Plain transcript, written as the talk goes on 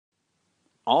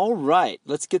All right,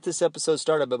 let's get this episode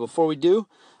started. But before we do,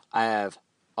 I have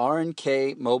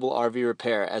R&K Mobile RV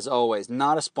Repair. As always,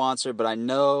 not a sponsor, but I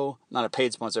know, not a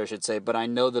paid sponsor, I should say, but I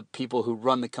know the people who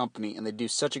run the company, and they do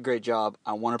such a great job.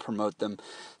 I want to promote them.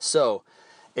 So,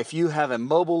 if you have a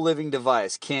mobile living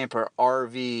device, camper,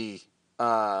 RV,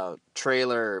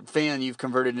 trailer, van you've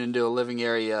converted into a living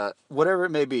area, whatever it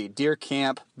may be, deer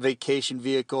camp, vacation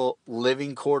vehicle,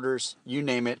 living quarters, you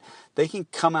name it, they can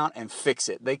come out and fix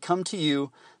it. They come to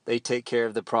you, they take care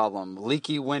of the problem.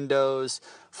 Leaky windows,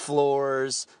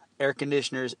 floors, air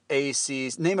conditioners,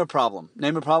 ACs, name a problem.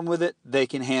 Name a problem with it, they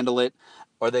can handle it,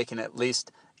 or they can at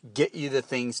least get you the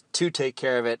things to take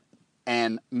care of it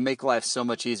and make life so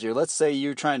much easier. Let's say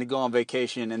you're trying to go on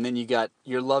vacation and then you got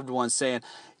your loved one saying,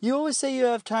 "You always say you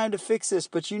have time to fix this,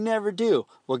 but you never do."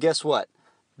 Well, guess what?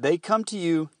 They come to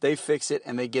you, they fix it,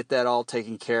 and they get that all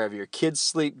taken care of. Your kids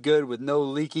sleep good with no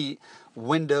leaky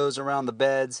windows around the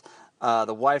beds.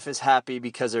 The wife is happy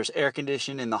because there's air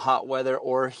conditioning in the hot weather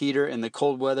or heater in the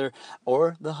cold weather,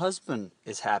 or the husband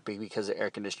is happy because the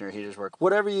air conditioner or heaters work.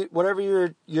 Whatever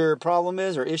your problem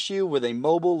is or issue with a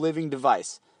mobile living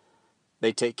device,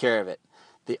 they take care of it.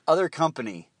 The other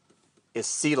company is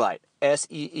Seelite,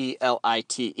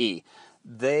 Seelite.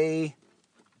 They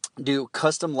do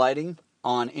custom lighting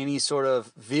on any sort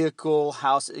of vehicle,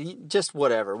 house, just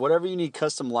whatever. Whatever you need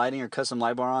custom lighting or custom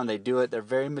light bar on, they do it. They're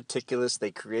very meticulous. They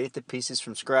create the pieces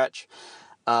from scratch.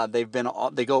 They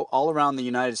go all around the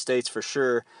United States for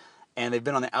sure, and they've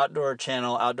been on the Outdoor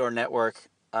Channel, Outdoor Network.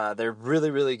 They're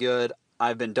really, really good.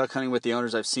 I've been duck hunting with the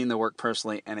owners. I've seen their work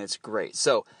personally, and it's great.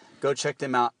 So go check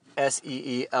them out,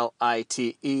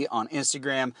 Seelite on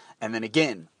Instagram. And then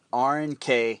again,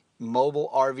 R&K Mobile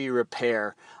RV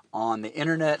Repair on the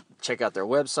internet. Check out their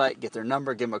website, get their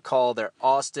number, give them a call. They're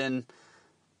Austin,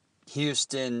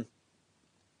 Houston,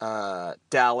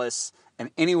 Dallas, and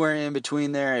anywhere in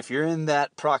between there. If you're in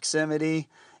that proximity,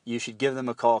 you should give them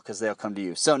a call because they'll come to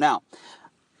you. So now,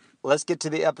 let's get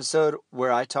to the episode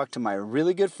where I talk to my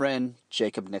really good friend,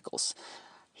 Jacob Nichols.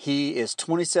 He is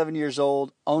 27 years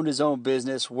old, owned his own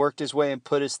business, worked his way and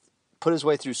put his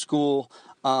way through school.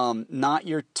 Not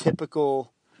your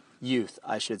typical youth,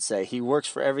 I should say. He works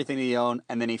for everything he owns,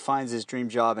 and then he finds his dream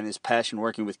job and his passion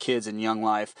working with kids in Young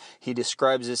Life. He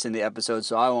describes this in the episode,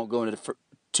 so I won't go into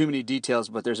too many details,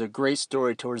 but there's a great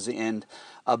story towards the end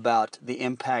about the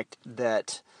impact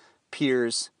that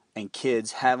peers and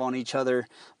kids have on each other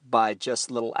by just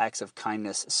little acts of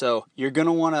kindness. So you're going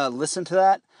to want to listen to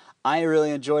that. I really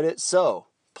enjoyed it, so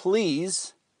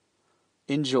please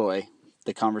enjoy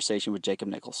the conversation with Jacob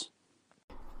Nichols.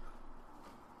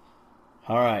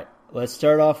 All right, let's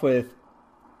start off with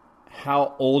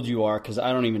how old you are, because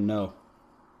I don't even know.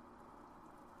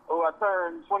 Oh, I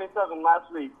turned 27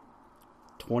 last week.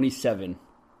 27.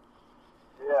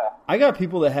 Yeah. I got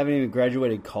people that haven't even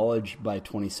graduated college by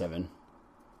 27.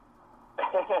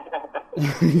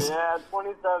 Yeah,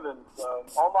 27. So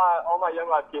all my Young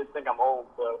Life kids think I'm old.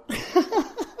 So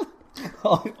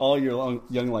all your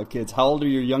Young Life kids. How old are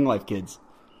your Young Life kids?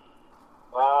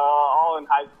 all in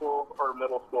high school or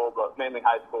middle school, but mainly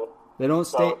high school. They don't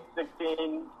stay. So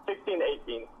 16 to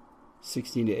 18.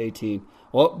 16 to 18.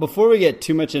 Well, before we get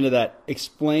too much into that,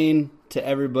 explain to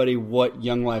everybody what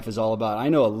Young Life is all about. I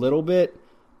know a little bit,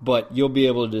 but you'll be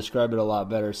able to describe it a lot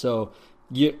better. So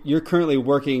you're currently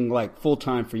working like full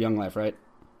time for Young Life, right?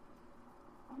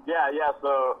 Yeah.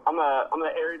 So I'm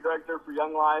the area director for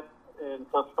Young Life in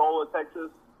Tuscola, Texas,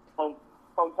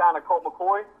 hometown of Colt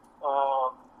McCoy.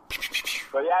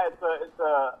 But yeah, it's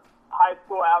a high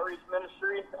school outreach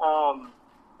ministry.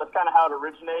 That's kind of how it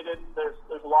originated. There's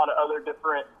a lot of other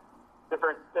different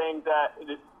things that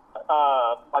it is,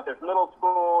 like there's middle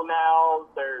school now,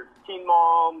 there's teen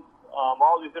moms,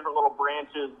 all these different little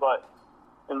branches. But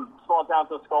in small town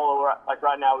Tuscola, like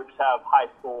right now, we just have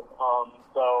high school.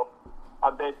 So I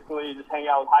basically just hang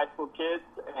out with high school kids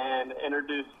and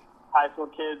introduce high school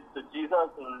kids to Jesus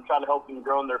and try to help them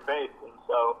grow in their faith. And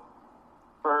so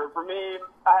for me,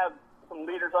 I have some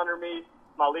leaders under me.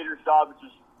 My leader's job is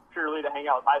just purely to hang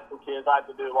out with high school kids. I have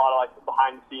to do a lot of like the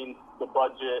behind the scenes, the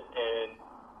budget and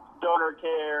donor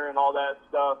care and all that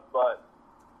stuff. But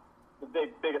the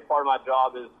biggest part of my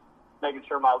job is making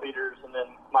sure my leaders and then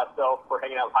myself we're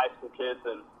hanging out with high school kids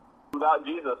and about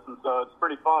Jesus. And so it's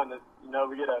pretty fun.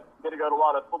 We get to go to a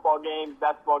lot of football games,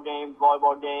 basketball games,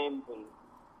 volleyball games, and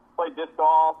play disc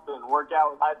golf and work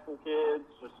out with high school kids.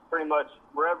 Just pretty much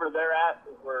wherever they're at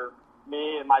is where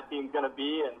me and my team's going to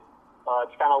be, and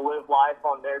just kind of live life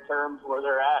on their terms where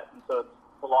they're at. And so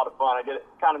it's a lot of fun. It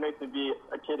kind of makes me be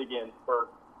a kid again for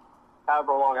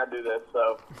however long I do this.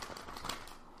 So,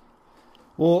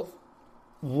 well,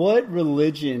 what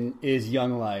religion is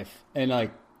Young Life? And,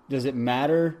 like, does it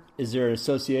matter? Is there an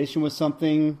association with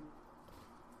something?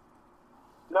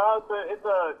 No, it's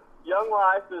a Young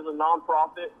Life is a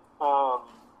nonprofit.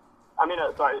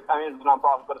 It's a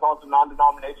nonprofit, but it's also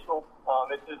non-denominational.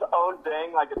 It's its own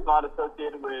thing. Like, it's not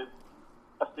associated with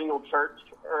a single church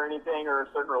or anything or a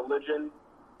certain religion,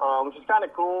 which is kind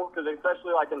of cool because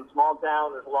especially like in a small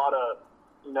town, there's a lot of,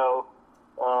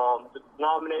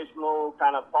 denominational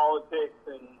kind of politics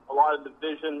and a lot of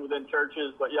division within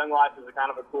churches. But Young Life is a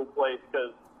kind of a cool place because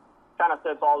it kind of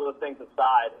sets all those things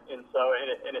aside. And so,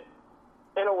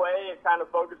 in a way, it kind of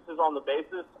focuses on the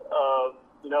basis of,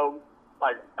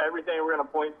 like everything we're going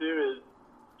to point to is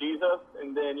Jesus.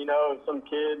 And then, if some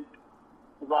kid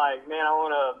is like, man, I want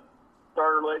to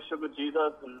start a relationship with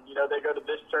Jesus, and, they go to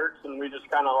this church, and we just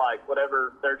kind of like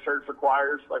whatever their church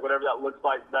requires, like whatever that looks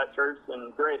like to that church,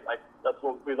 and great, like that's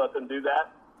what we let them do that.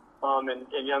 And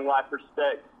Young Life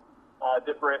respects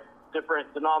different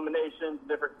denominations,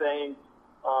 different things,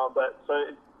 but so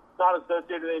it's not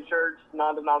associated with any church,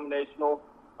 non-denominational.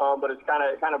 But it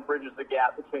kind of bridges the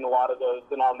gap between a lot of those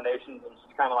denominations, and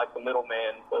it's kind of like the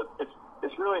middleman. So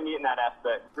it's really neat in that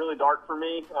aspect. It's really dark for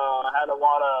me. I had a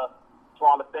lot of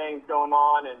things going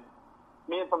on, and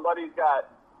me and some buddies got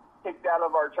kicked out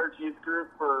of our church youth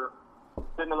group for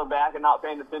sitting in the back and not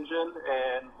paying attention.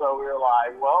 And so we were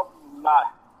like, well,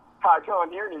 not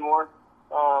going here anymore.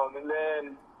 And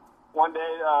then one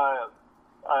day,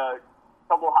 a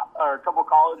couple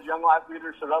college Young Life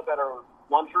leaders showed up at our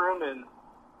lunchroom, and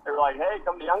they were like, hey,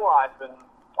 come to Young Life. And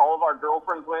all of our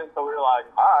girlfriends went, so we were like,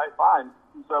 all right, fine.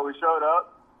 And so we showed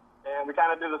up, and we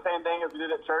kind of did the same thing as we did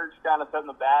at church, kind of sat in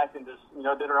the back and just,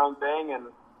 did our own thing. And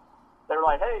they were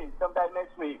like, hey, come back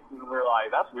next week. And we were like,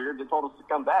 that's weird. They told us to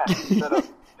come back instead of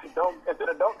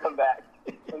don't come back.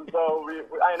 And so, we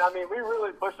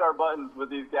really pushed our buttons with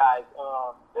these guys.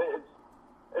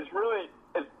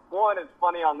 It's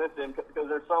funny on this end because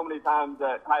there's so many times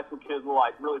that high school kids will,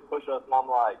 like, really push us, and I'm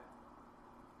like,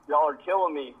 y'all are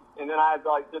killing me. And then I had to,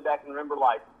 like, sit back and remember,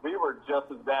 like, we were just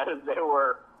as bad as they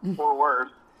were, or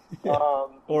worse.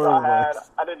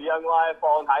 I did Young Life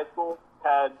all in high school,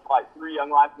 had, like, 3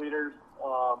 Young Life leaders,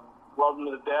 loved them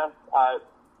to death. I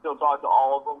still talk to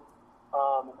all of them.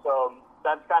 So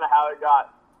that's kind of how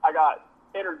I got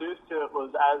introduced to it,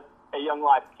 was as a Young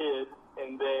Life kid.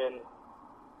 And then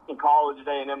in college at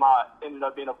A&M, I ended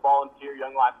up being a volunteer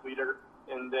Young Life leader,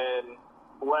 and then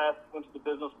went to the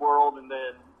business world, and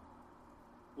then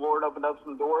Lord opened up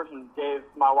some doors and gave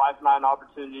my wife and I an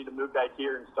opportunity to move back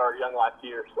here and start Young Life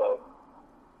here.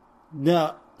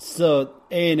 So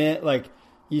A&M, like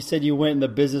you said, you went in the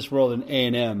business world in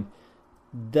A&M.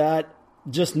 That,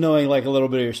 just knowing like a little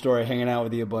bit of your story, hanging out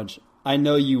with you a bunch, I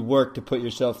know you worked to put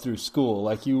yourself through school.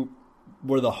 Like, you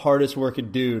were the hardest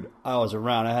working dude I was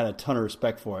around. I had a ton of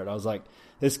respect for it. I was like,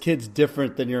 this kid's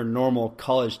different than your normal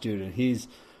college student. He's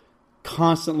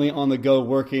constantly on the go,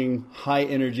 working, high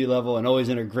energy level, and always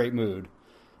in a great mood.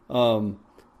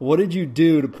 What did you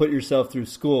do to put yourself through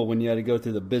school when you had to go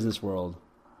through the business world?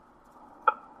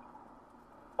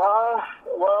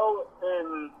 Well,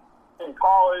 in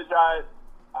college,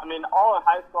 all in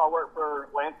high school, I worked for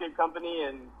a landscape company,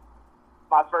 and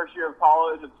my first year of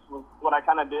college, it's what I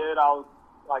kind of did. I was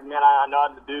like, man, I know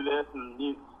how to do this, and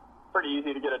it's pretty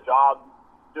easy to get a job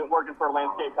working for a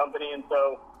landscape company. And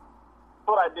so that's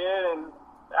what I did. And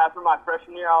after my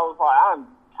freshman year, I was like, I'm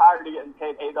tired of getting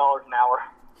paid $8 an hour.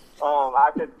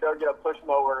 I could go get a push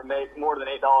mower and make more than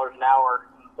 $8 an hour.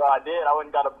 And so I did. I went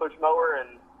and got a push mower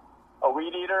and a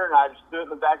weed eater, and I just threw it in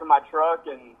the back of my truck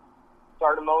and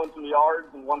started mowing some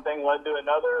yards, and one thing led to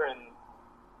another. And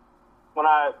when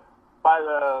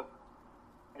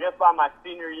by my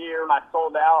senior year, when I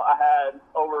sold out,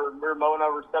 we were mowing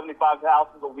over 75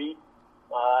 houses a week.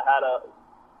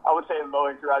 I would say a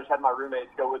mowing crew. I just had my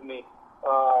roommates go with me.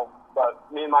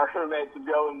 But me and my roommates would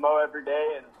go and mow every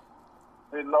day, and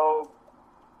we'd mow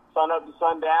sun up to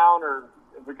sundown, or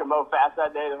if we could mow fast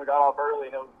that day, then we got off early,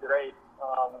 and it was great.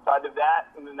 So I did that,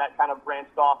 and then that kind of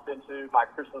branched off into my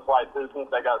Christmas light business.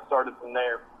 I got started from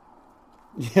there.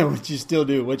 Yeah, which you still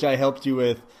do, which I helped you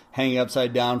with, hanging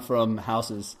upside down from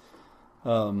houses.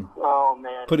 Oh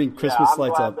man, putting Christmas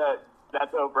lights up.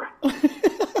 That's over.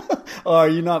 Oh, are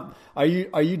you not? Are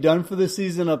you done for the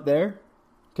season up there?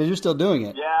 Because you're still doing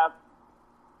it. Yeah,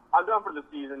 I'm done for the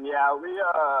season. Yeah,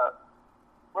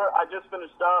 I just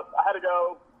finished up. I had to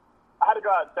go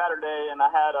out Saturday, and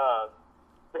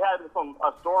we had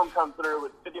a storm come through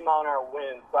with 50-mile-an-hour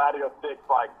winds, so I had to go fix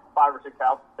like 5 or 6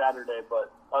 houses Saturday. But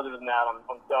other than that,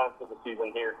 I'm done for the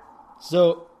season here.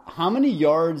 So, how many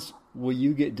yards will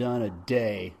you get done a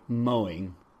day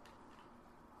mowing?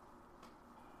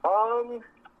 Well,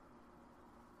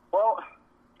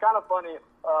 it's kind of funny.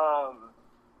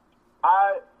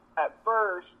 At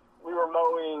first, we were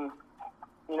mowing,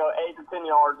 8 to 10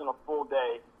 yards in a full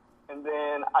day. And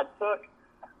then I took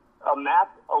a math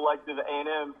elective at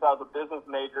A&M because I was a business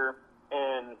major,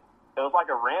 and it was like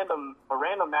a random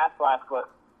math class, but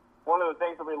one of the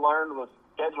things that we learned was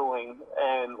scheduling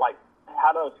and, like,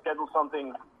 how to schedule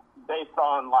something based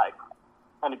on, like,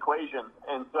 an equation.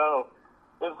 And so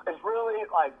it's really,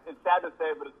 like, it's sad to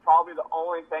say, but it's probably the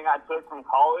only thing I took from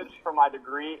college for my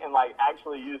degree and, like,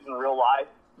 actually used in real life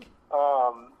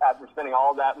after spending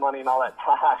all that money and all that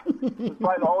time. It's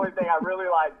probably the only thing I really,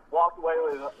 like, walked away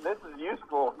with. This is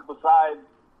useful besides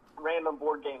random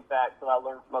board game facts that I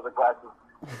learned from other classes.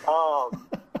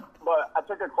 But I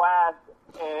took a class,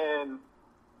 and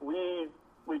we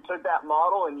took that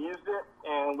model and used it,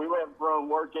 and we went from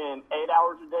working 8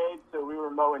 hours a day to we were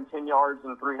mowing 10 yards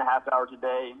in 3.5 hours a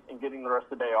day and getting the rest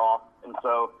of the day off. And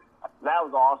so that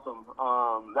was awesome.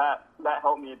 That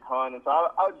helped me a ton. And so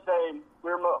I would say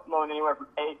we were mowing anywhere from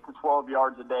 8 to 12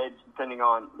 yards a day, depending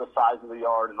on the size of the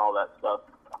yard and all that stuff.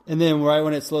 And then right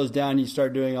when it slows down, you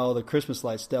start doing all the Christmas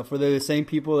light stuff. Were they the same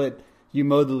people that you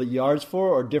mowed the yards for,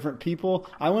 or different people?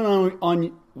 I went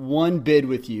on one bid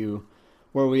with you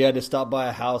where we had to stop by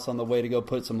a house on the way to go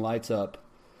put some lights up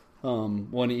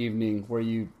one evening, where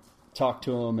you talked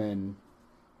to them and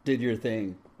did your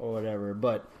thing or whatever.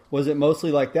 But was it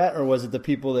mostly like that, or was it the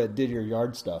people that did your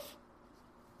yard stuff?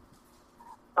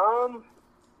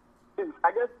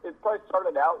 I guess it probably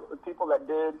started out with people that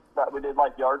we did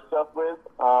like yard stuff with.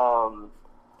 I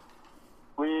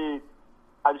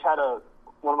just had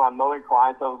one of my mowing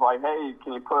clients that was like, "Hey,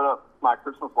 can you put up my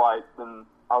Christmas lights?" And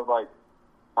I was like,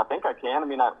 "I think I can." I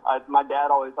mean, my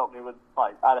dad always helped me with,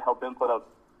 like, I had to help him put up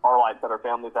our lights at our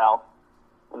family's house.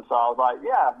 And so I was like,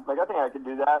 yeah, like, I think I could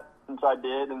do that. And so I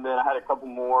did. And then I had a couple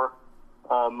more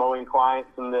mowing clients.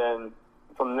 And then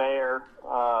from there,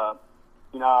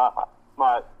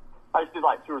 I just did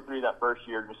like 2 or 3 that first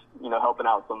year, just, helping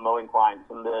out some mowing clients.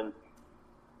 And then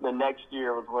the next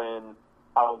year was when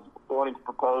I was wanting to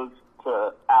propose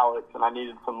to Alex, and I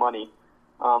needed some money.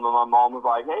 And my mom was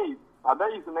like, "Hey, I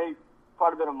bet you can make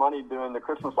quite a bit of money doing the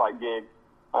Christmas light gig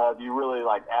if you really,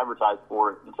 like, advertise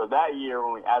for it." And so that year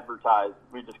when we advertised,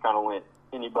 we just kind of went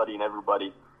anybody and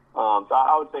everybody. So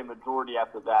I would say majority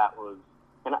after that was,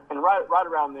 and right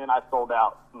around then I sold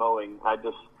out mowing. I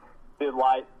just did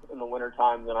lights in the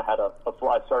wintertime, then I had I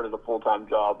started a full-time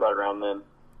job right around then.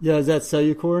 Yeah, is that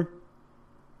Cellucor?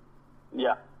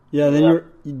 Yeah. Yeah,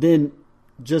 then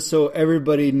just so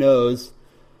everybody knows,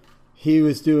 he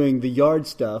was doing the yard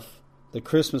stuff, the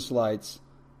Christmas lights,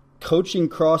 coaching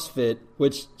CrossFit,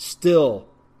 which still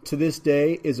to this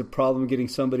day is a problem getting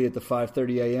somebody at the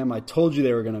 5:30 a.m. I told you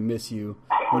they were going to miss you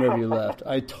whenever you left.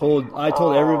 I told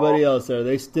everybody else there,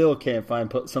 they still can't find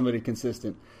somebody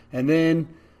consistent. And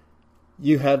then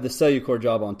you have the Cellucor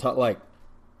job on top. Like,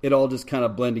 it all just kind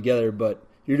of blend together, but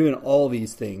you're doing all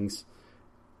these things,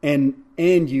 and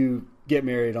you get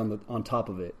married on top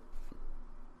of it.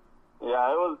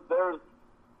 Yeah, there was,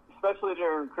 especially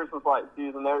during Christmas light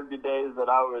season, there would be days that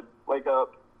I would wake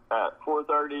up at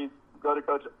 4:30, go to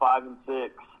coach at 5 and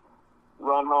 6,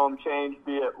 run home, change,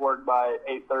 be at work by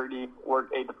 8:30,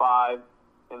 work 8 to 5,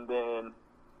 and then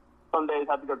some days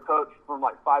I had to go coach from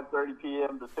like 5:30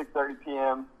 p.m. to 6:30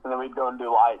 p.m., and then we'd go and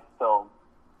do lights till,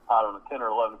 I don't know, 10 or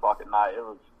 11 o'clock at night. It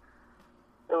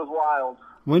was wild.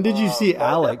 When did you see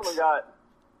Alex?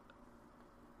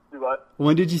 Do what?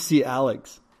 When did you see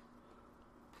Alex?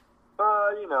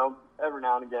 Every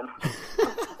now and again.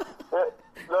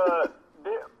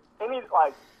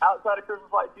 Outside of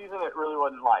Christmas light season, it really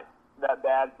wasn't like that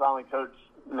bad. So I only coached,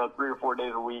 3 or 4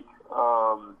 days a week.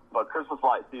 But Christmas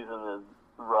light season is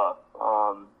rough.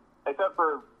 Except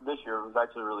for this year, it was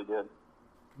actually really good.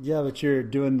 Yeah, but you're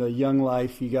doing the Young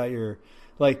Life. You got your,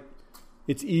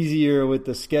 it's easier with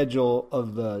the schedule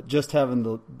of just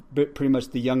having pretty much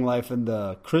the Young Life and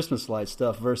the Christmas light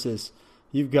stuff versus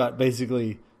you've got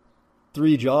basically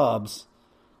 3 jobs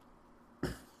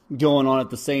going on at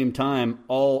the same time.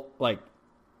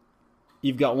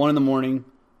 You've got one in the morning,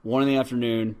 one in the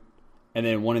afternoon, and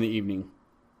then one in the evening.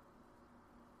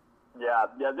 Yeah.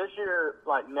 This year,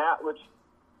 which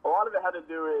a lot of it had to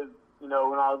do with, when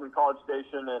I was in College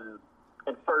Station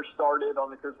and first started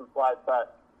on the Christmas lights, I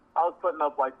was putting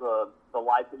up the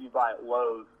lights that you buy at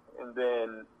Lowe's, and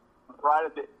then right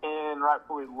at the end, right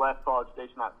before we left College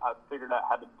Station, I figured out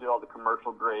how to do all the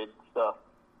commercial grade stuff.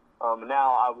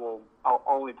 Now I'll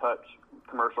only touch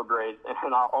commercial grade,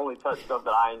 and I'll only touch stuff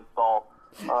that I install.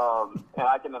 And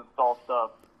I can install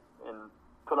stuff and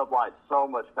put up lights so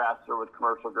much faster with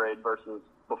commercial grade versus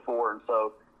before. And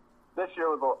so this year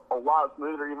was a lot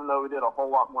smoother, even though we did a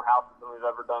whole lot more houses than we've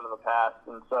ever done in the past.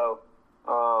 And so,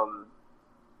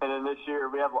 and then this year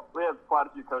we have quite a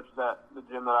few coaches at the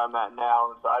gym that I'm at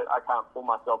now, and so I kind of pulled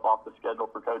myself off the schedule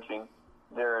for coaching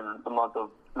during the month of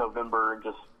November and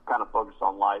just kind of focus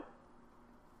on life.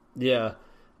 Yeah.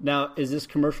 Now, is this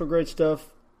commercial grade stuff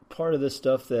part of this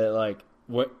stuff that, like,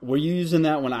 were you using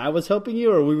that when I was helping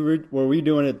you, or were we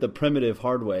doing it the primitive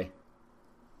hard way?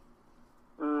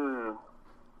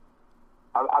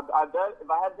 I bet if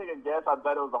I had to take a guess, I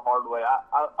bet it was the hard way.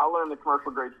 I learned the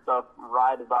commercial grade stuff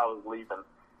right as I was leaving.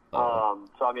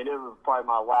 So I mean, it was probably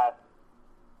my last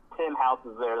 10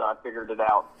 houses there that I figured it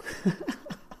out.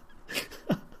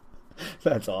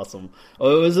 That's awesome.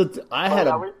 Oh, I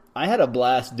had a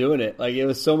blast doing it. Like, it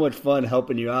was so much fun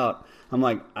helping you out. I'm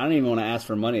like, I don't even want to ask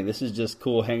for money. This is just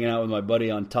cool hanging out with my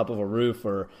buddy on top of a roof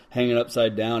or hanging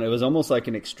upside down. It was almost like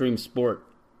an extreme sport.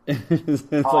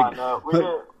 I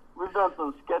know. We've done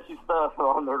some sketchy stuff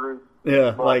on the roof.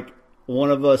 Yeah, but like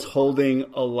one of us holding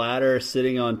a ladder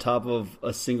sitting on top of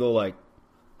a single, like,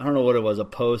 I don't know what it was, a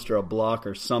post or a block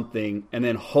or something, and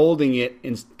then holding it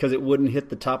because it wouldn't hit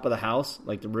the top of the house,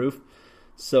 like the roof.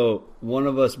 So one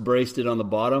of us braced it on the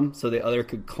bottom so the other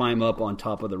could climb up on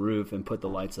top of the roof and put the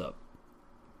lights up.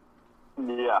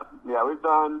 Yeah, we've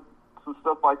done some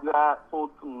stuff like that, pulled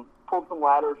some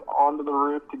ladders onto the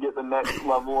roof to get the next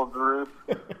level of the roof.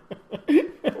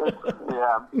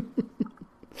 Yeah.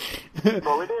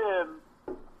 But we did,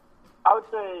 I would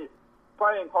say,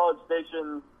 probably in College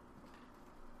Station,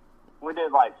 we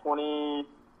did like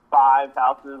 25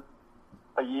 houses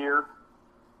a year.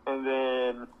 And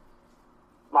then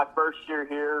my first year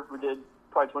here, we did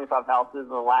probably 25 houses.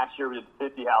 And the last year, we did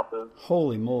 50 houses.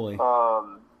 Holy moly.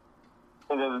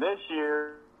 And then this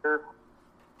year,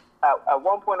 at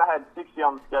one point I had 60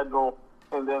 on the schedule.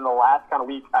 And then the last kind of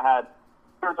week, I had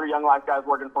 2 or 3 Young Life guys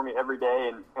working for me every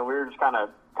day. And we were just kind of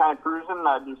cruising. And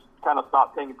I just kind of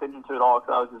stopped paying attention to it all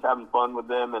because I was just having fun with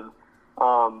them. And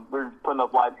we were just putting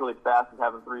up lights really fast and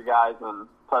having 3 guys. And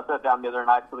so I sat down the other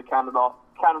night, so we counted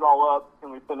all up,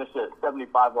 and we finished at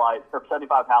 75 lights, or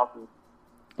 75 houses.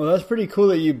 Well, that's pretty cool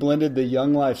that you blended the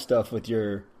Young Life stuff with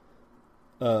your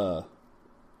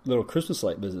little Christmas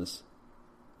light business.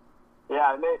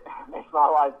 Yeah, it makes my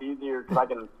life easier because I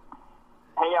can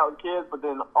hang out with kids, but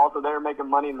then also they're making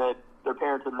money, and that their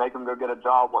parents would make them go get a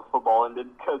job once football ended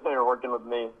because they were working with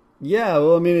me. Yeah,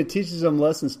 well, I mean, it teaches them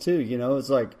lessons too. You know, it's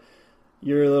like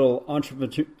your little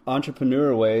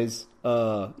entrepreneur ways,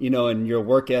 you know, and your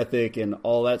work ethic and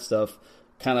all that stuff.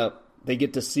 Kind of, they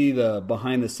get to see the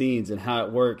behind the scenes and how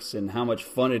it works and how much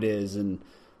fun it is, and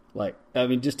like, I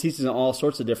mean, just teaches them all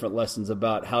sorts of different lessons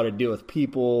about how to deal with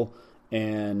people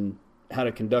and how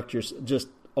to conduct just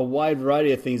a wide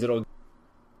variety of things that'll.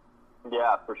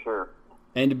 Yeah, for sure.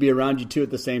 And to be around you too at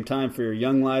the same time for your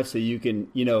Young Life, so you can,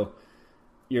 you know,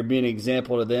 you're being an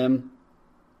example to them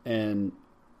and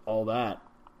all that.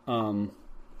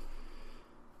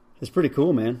 It's pretty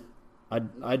cool, man.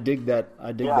 I dig that.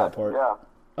 I dig that part. Yeah.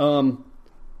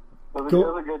 It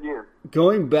was a good year.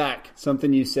 Going back,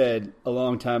 something you said a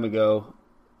long time ago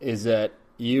is that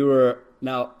you were,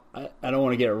 now I don't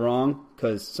want to get it wrong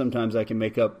because sometimes I can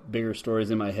make up bigger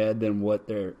stories in my head than what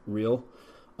they're real.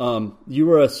 You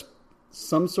were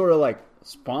some sort of like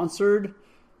sponsored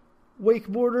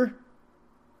wakeboarder.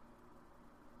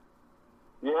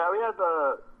 Yeah, we had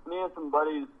me and some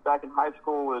buddies back in high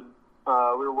school we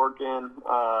were working,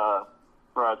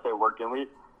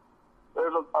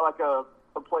 there's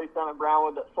a place down at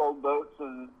Brownwood that sold boats,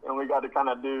 and we got to kind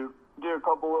of do a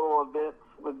couple little events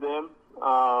with them.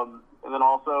 And then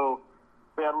also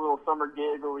we had a little summer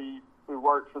gig where we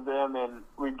worked for them, and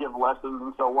we'd give lessons.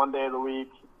 And so one day of the week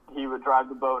he would drive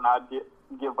the boat and I'd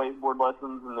give wakeboard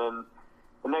lessons, and then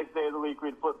the next day of the week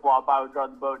we'd flip-flop. I would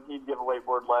drive the boat and he'd give a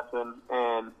wakeboard lesson,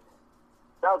 and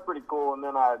that was pretty cool. And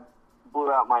then I blew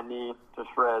out my knee to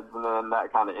shreds, and then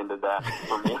that kind of ended that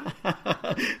for me.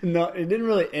 No, it didn't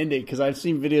really end it because I've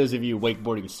seen videos of you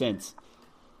wakeboarding since.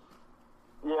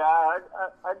 Yeah, I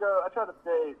try to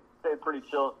stay pretty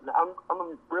chill.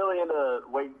 I'm really into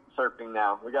wake surfing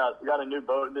now. We got a new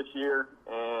boat this year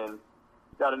and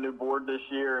got a new board this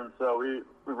year, and so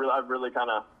I've really kind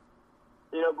of,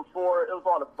 you know, before it was a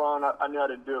lot of fun. I knew how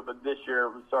to do it, but this year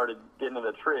we started getting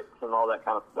into tricks and all that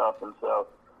kind of stuff, and so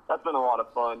that's been a lot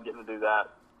of fun getting to do that.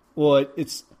 Well,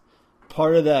 it's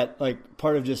part of that, like,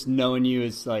 part of just knowing you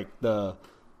is like the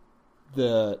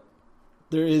there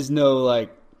is no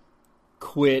like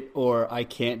quit or I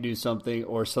can't do something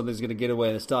or something's going to get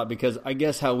away and stop, because I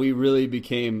guess how we really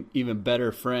became even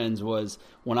better friends was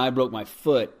when I broke my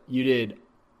foot. You did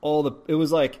it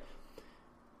was like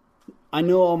I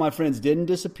know all my friends didn't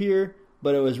disappear,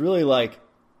 but it was really like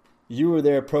you were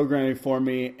there programming for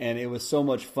me, and it was so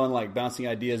much fun, like bouncing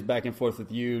ideas back and forth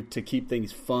with you to keep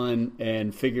things fun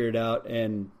and figure it out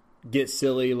and get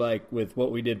silly, like with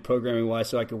what we did programming wise,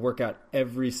 so I could work out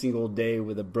every single day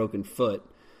with a broken foot,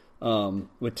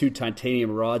 with 2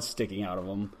 titanium rods sticking out of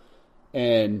them,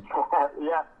 and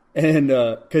yeah, and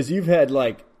because you've had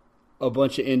like a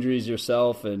bunch of injuries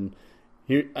yourself, and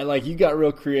you got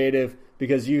real creative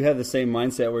because you have the same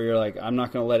mindset where you're like, I'm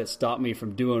not going to let it stop me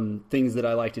from doing things that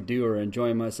I like to do or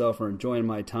enjoying myself or enjoying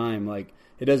my time. Like,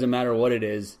 it doesn't matter what it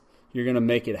is, you're going to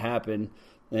make it happen.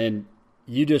 And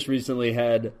you just recently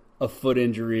had a foot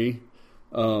injury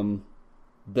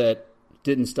that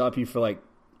didn't stop you for like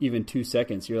even 2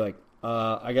 seconds. You're like,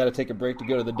 I got to take a break to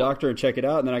go to the doctor and check it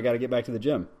out, and then I got to get back to the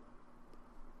gym.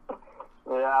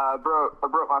 Yeah, I broke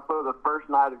my foot the first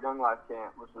night of Young Life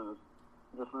Camp, which is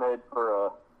just made for a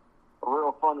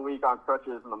real fun week on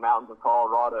crutches in the mountains of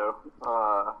Colorado.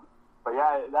 But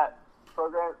yeah, that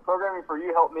programming for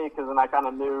you helped me because then I kind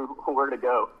of knew where to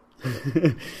go.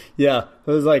 Yeah,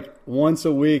 it was like once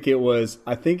a week.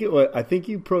 I think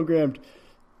you programmed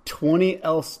 20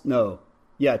 L-sit.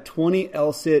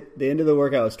 The end of the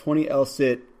workout was 20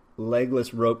 L-sit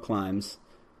legless rope climbs.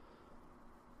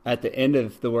 At the end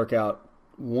of the workout,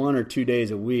 1 or 2 days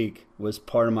a week was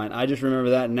part of mine. I just remember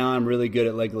that, and now I'm really good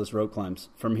at legless rope climbs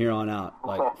from here on out,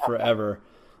 like forever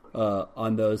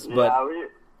on those. Yeah, but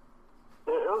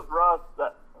it was rough.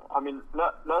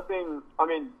 Nothing. I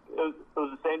mean, it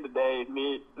was the same today.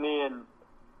 Me and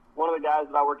one of the guys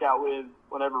that I work out with,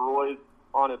 whenever Roy's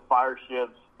on his fire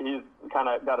shifts, he's kind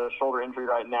of got a shoulder injury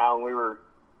right now, and we were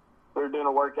doing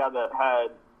a workout that had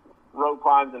rope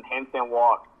climbs and handstand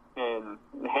walk, and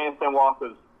the handstand walk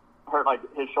was hurt, like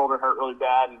his shoulder hurt really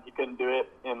bad and he couldn't do it,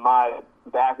 and my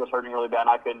back was hurting really bad and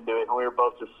I couldn't do it, and we were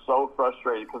both just so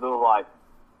frustrated because it was like,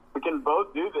 we can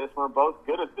both do this, we're both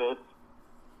good at this,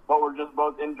 but we're just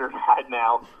both injured right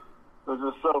now. It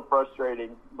was just so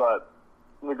frustrating, but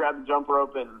we grabbed the jump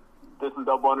rope and did some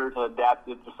double unders and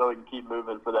adapted just so we can keep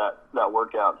moving for that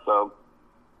workout. So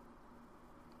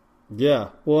yeah,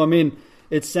 well, I mean,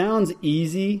 it sounds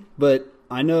easy, but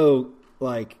I know,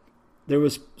 like, there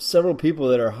was several people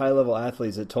that are high-level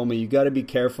athletes that told me you got to be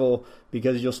careful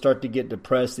because you'll start to get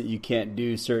depressed that you can't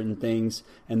do certain things,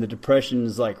 and the depression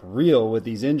is like real with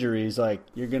these injuries. Like,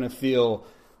 you're going to feel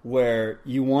where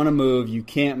you want to move, you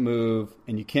can't move,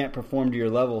 and you can't perform to your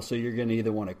level, so you're going to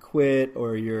either want to quit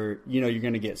or you're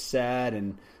going to get sad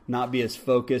and not be as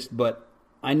focused. But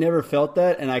I never felt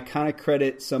that, and I kind of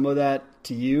credit some of that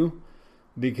to you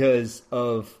because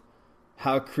of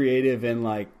how creative and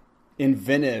like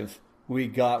inventive we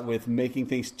got with making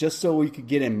things just so we could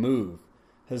get and move.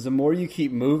 Because the more you keep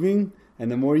moving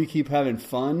and the more you keep having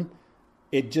fun,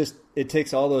 it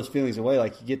takes all those feelings away.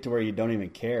 Like, you get to where you don't even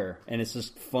care, and it's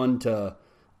just fun to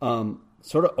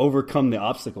sort of overcome the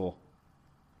obstacle.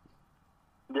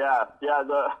 Yeah.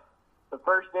 The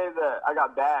first day that I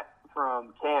got back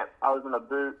from camp, I was in a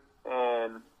boot,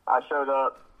 and I showed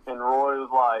up, and Roy was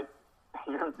like,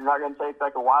 "You're not going to take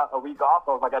like a week off?"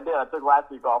 I was like, "I did. I took last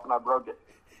week off, and I broke it."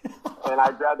 And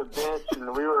I grabbed a bench, and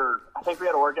I think we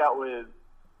had a workout with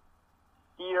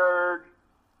ski erg,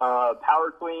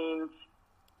 power cleans,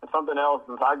 and something else.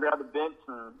 And so I grabbed a bench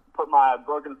and put my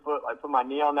broken foot, like put my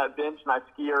knee on that bench, and I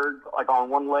ski erged like on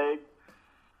one leg.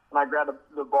 And I grabbed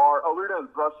the bar. Oh, we were doing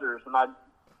thrusters, and I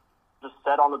just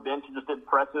sat on the bench and just did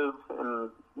presses.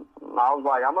 And I was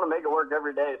like, I'm going to make it work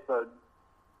every day. So,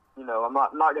 I'm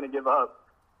not going to give up.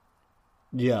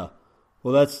 Yeah.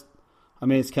 Well, it's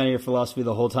kind of your philosophy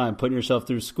the whole time, putting yourself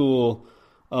through school,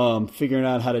 figuring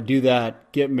out how to do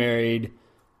that, get married,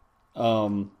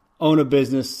 own a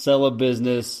business, sell a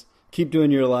business, keep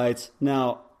doing your lights.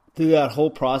 Now, through that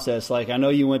whole process, like, I know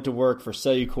you went to work for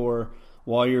Cellucor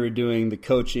while you were doing the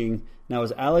coaching. Now,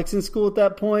 was Alex in school at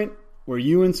that point? Were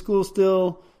you in school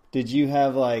still? Did you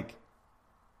have,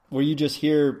 were you just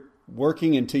here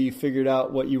working until you figured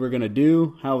out what you were going to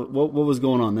do? What was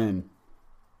going on then?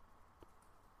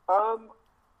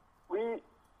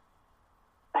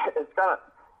 It's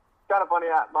kind of funny.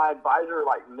 My advisor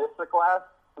missed the class,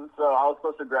 and so I was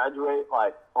supposed to graduate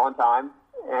on time.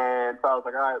 And so I was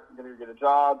like, all right, I'm gonna get a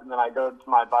job. And then I go to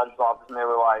my advisor's office, and they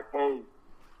were like, hey,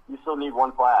 you still need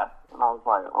one class. And I was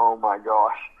like, oh my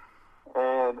gosh.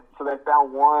 And so they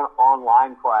found one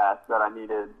online class that I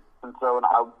needed. And so when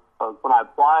I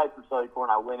applied for Cellucor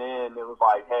and I went in, it was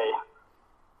like, hey,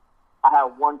 I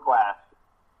have one class,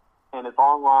 and it's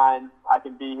online. I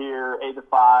can be here 8 to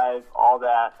 5, all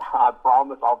that. I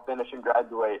promise I'll finish and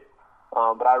graduate.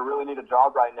 But I really need a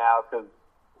job right now because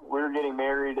we were getting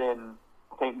married in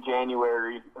think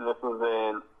January, and this was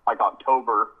in like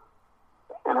October.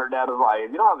 And her dad was like,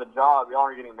 "If you don't have a job, y'all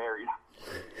aren't getting married."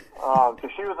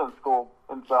 Because she was in school,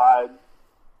 and so I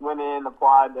went in,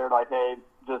 applied. They're like, "Hey,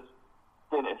 just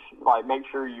finish. Like, make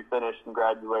sure you finish and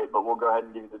graduate, but we'll go ahead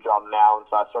and give you the job now." And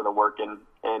so I started working,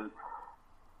 and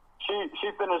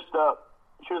she finished up.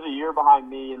 She was a year behind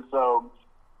me, and so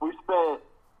we spent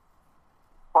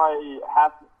probably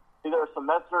either a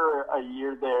semester or a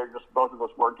year there, just both of us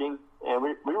working, and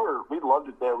we loved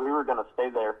it there. We were going to stay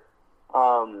there.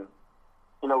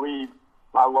 You know,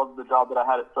 I loved the job that I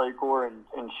had at Cellucor,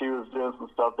 and she was doing some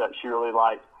stuff that she really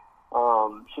liked.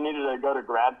 She needed to go to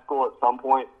grad school at some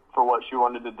point for what she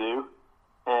wanted to do,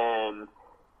 and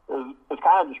it's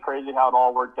kind of just crazy how it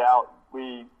all worked out.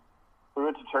 We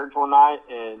went to church one night,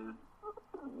 and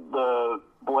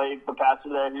Blake, the pastor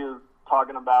there, he was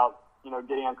talking about, you know,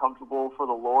 getting uncomfortable for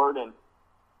the Lord, and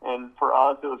for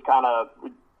us, it was kind of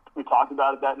we talked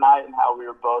about it that night and how we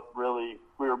were both really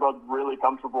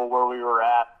comfortable where we were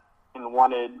at and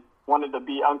wanted to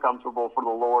be uncomfortable for the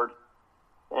Lord,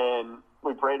 and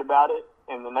we prayed about it.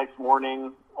 And the next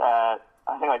morning at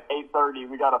I think like 8:30,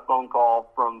 we got a phone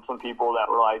call from some people that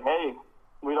were like, "Hey,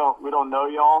 we don't know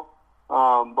y'all,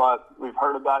 but we've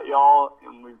heard about y'all,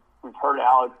 and we've heard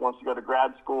Alex wants to go to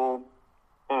grad school,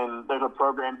 and there's a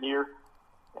program here,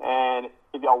 and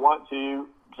if y'all want to,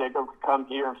 Jacob could come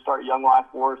here and start Young Life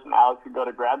for us, and Alex could go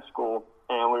to grad school."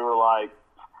 And we were like,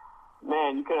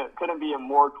 "Man, you couldn't be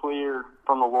more clear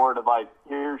from the Lord of like,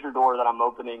 here's your door that I'm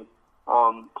opening,"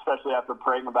 especially after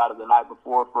praying about it the night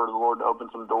before for the Lord to open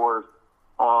some doors.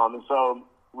 And so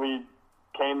we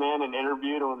came in and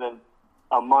interviewed, and within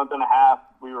a month and a half,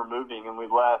 we were moving and we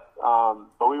left.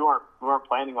 But we weren't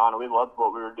planning on it. We loved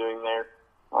what we were doing there.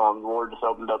 The Lord just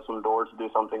opened up some doors to do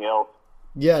something else.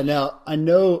 Yeah, now I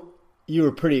know you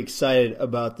were pretty excited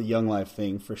about the Young Life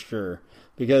thing for sure,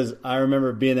 because I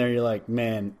remember being there and you're like,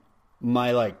 "Man,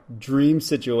 my like dream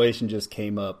situation just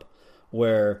came up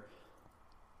where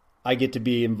I get to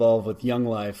be involved with Young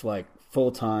Life like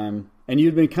full time." And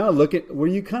you'd been were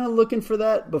you kind of looking for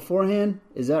that beforehand?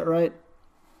 Is that right?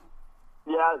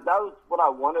 Yeah, that was what I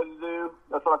wanted to do.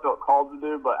 That's what I felt called to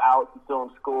do, but Alex was still in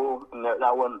school, and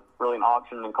that wasn't really an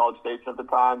option in College Station at the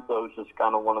time, so it was just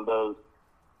kind of one of those,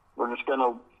 we're just going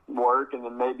to work, and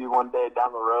then maybe one day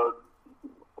down the road,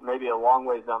 maybe a long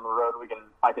ways down the road,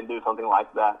 I can do something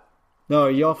like that. No,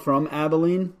 are y'all from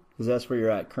Abilene? Because that's where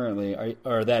you're at currently,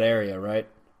 or that area, right?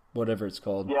 Whatever it's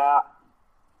called. Yeah,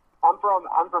 I'm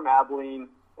from Abilene,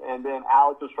 and then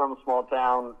Alex is from a small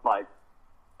town like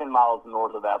 10 miles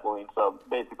north of Abilene, so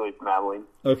basically from Abilene.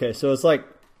 Okay, so it's like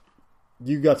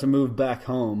you got to move back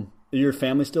home. Does your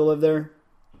family still live there?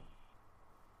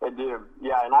 They do,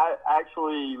 yeah, and I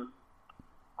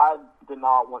did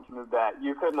not want to move back.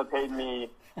 You couldn't have paid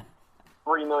me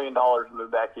 $3 million to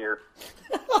move back here,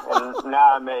 and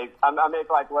now I make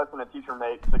like less than a teacher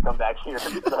makes to come back here. So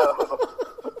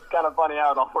it's kind of funny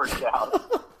how it all works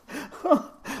out.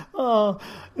 Oh,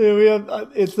 dude,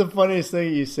 it's the funniest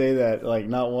thing you say that, like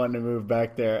not wanting to move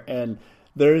back there. And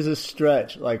there is a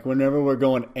stretch, like whenever we're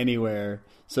going anywhere.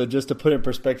 So just to put in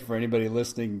perspective for anybody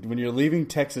listening, when you're leaving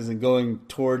Texas and going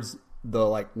towards the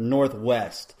like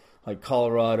northwest, like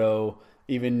Colorado,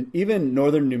 even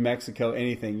northern New Mexico,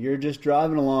 anything, you're just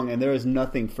driving along and there is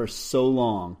nothing for so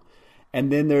long.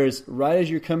 And then there's, right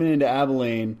as you're coming into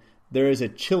Abilene, there is a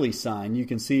Chili sign you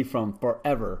can see from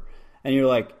forever. And you're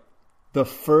like, the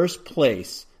first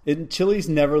place, Chili's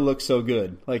never look so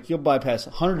good. Like, you'll bypass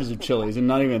hundreds of Chili's and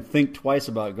not even think twice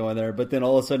about going there. But then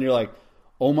all of a sudden you're like,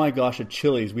 oh my gosh, a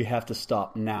Chili's, we have to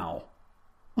stop now.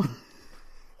 True.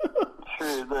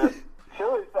 The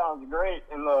Chili's sounds great.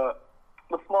 In the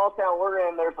small town we're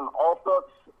in, there's an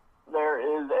Allsup's.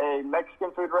 There is a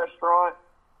Mexican food restaurant,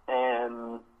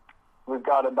 and we've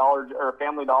got a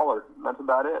Family Dollar. That's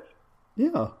about it.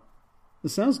 Yeah. It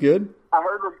sounds good. I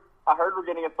heard we're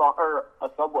getting a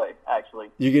Subway, actually.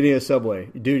 You're getting a Subway.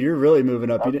 Dude, you're really moving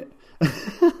up. That's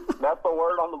the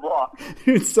word on the block.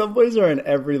 Dude, Subways are in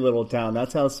every little town.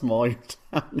 That's how small your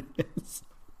town is.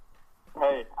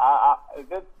 Hey,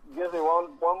 if it gives me one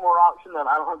more option that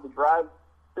I don't have to drive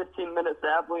 15 minutes to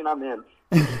Abilene, I'm in.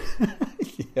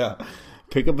 Yeah.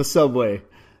 Pick up a Subway.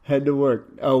 Head to work.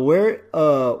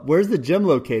 Where's the gym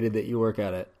located that you work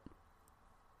at?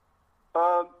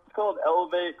 It's called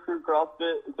Elevate Crew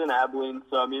CrossFit. It's in Abilene,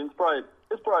 so I mean it's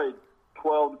probably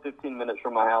 12 to 15 minutes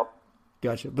from my house.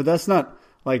 Gotcha, but that's not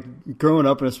like growing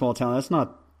up in a small town. That's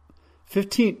not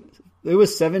 15. It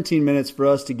was 17 minutes for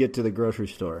us to get to the grocery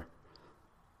store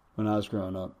when I was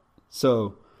growing up.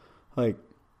 So, like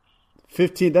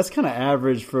 15. That's kind of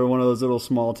average for one of those little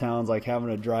small towns. Like having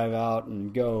to drive out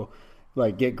and go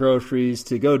like get groceries,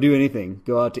 to go do anything,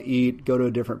 go out to eat, go to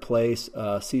a different place,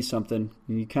 see something.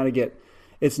 And you kind of get,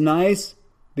 it's nice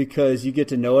because you get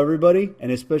to know everybody,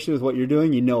 and especially with what you're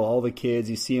doing, you know all the kids,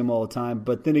 you see them all the time.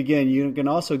 But then again, you can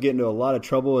also get into a lot of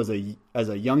trouble as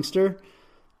a youngster,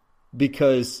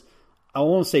 because I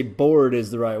won't say bored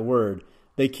is the right word.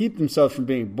 They keep themselves from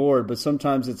being bored, but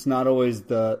sometimes it's not always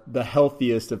the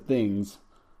healthiest of things.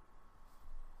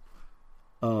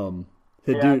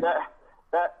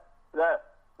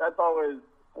 That's always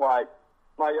like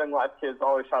my Young Life kids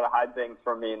always try to hide things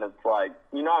from me, and it's like,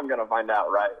 I'm going to find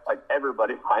out, right? Like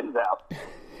everybody finds out.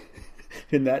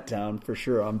 In that town, for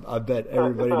sure. I bet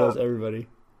everybody knows everybody.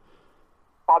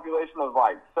 Population of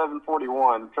like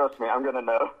 741. Trust me, I'm going to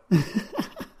know.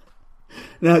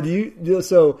 Now,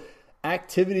 so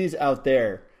activities out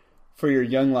there for your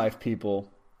Young Life people,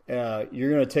 you're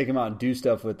going to take them out and do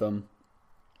stuff with them.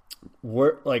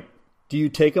 Do you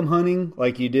take them hunting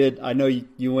like you did? I know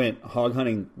you went hog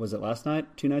hunting. Was it last night?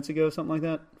 2 nights ago? Something like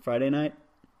that? Friday night?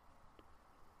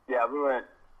 Yeah, we went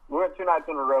 2 nights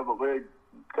in a row, but we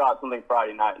got something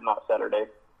Friday night, not Saturday.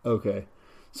 Okay.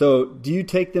 So do you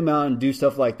take them out and do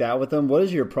stuff like that with them? What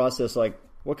is your process like?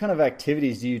 What kind of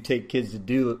activities do you take kids to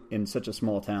do in such a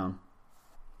small town?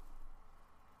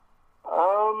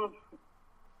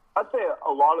 I'd say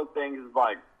a lot of things is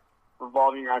like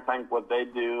revolving around kind of what they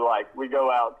do. Like we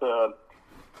go out to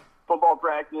football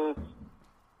practice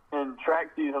and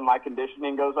track season. My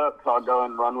conditioning goes up because I'll go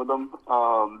and run with them,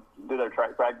 do their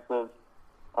track practices.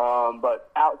 But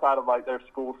outside of like their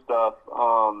school stuff,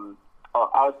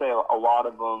 I would say a lot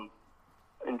of them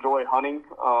enjoy hunting.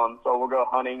 So we'll go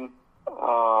hunting. A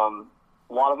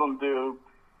lot of them do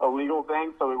illegal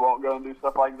things, so we won't go and do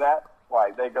stuff like that.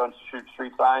 Like they go and shoot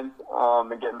street signs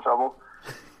and get in trouble.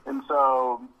 And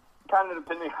so kind of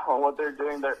depending on what they're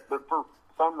doing, they're for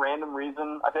some random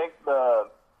reason, I think the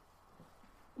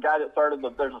guy that started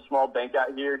there's a small bank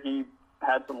out here, he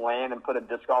had some land and put a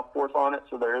disc golf course on it.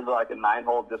 So there is like a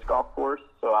 9-hole disc golf course.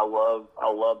 So I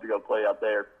love to go play out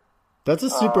there. That's a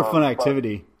super fun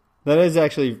activity. That is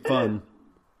actually fun.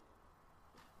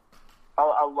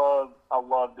 I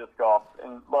love disc golf,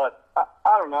 but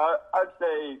I don't know. I'd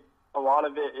say a lot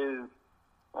of it is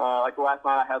like last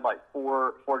night I had like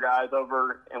four guys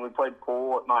over, and we played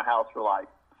pool at my house for like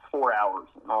 4 hours,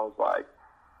 and I was like,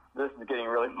 this is getting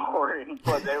really boring.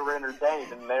 But they were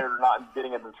entertained, and they're not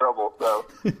getting into trouble. So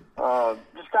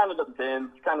just kind of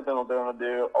depends. Kind of depends on what they want to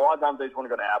do. A lot of times they just want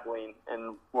to go to Abilene,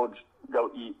 and we'll just go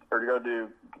eat or go do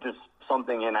just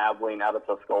something in Abilene out of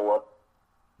Tuscola.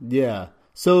 Yeah.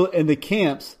 So in the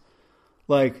camps,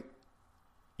 like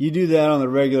you do that on a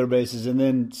regular basis, and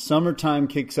then summertime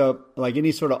kicks up, like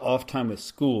any sort of off time with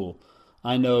school.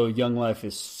 I know Young Life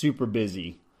is super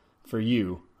busy for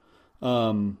you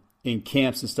in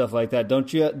camps and stuff like that. Do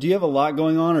you have a lot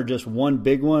going on, or just one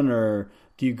big one, or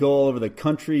do you go all over the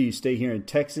country? You stay here in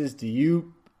Texas. Do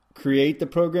you create the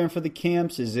program for the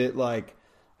camps? Is it like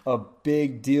a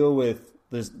big deal with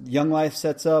this Young Life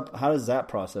sets up? How does that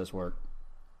process work?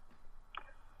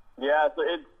 Yeah, so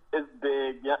it's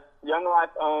big. Yeah, Young Life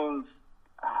owns,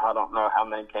 I don't know how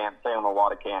many camps. They own a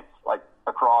lot of camps, like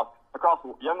across.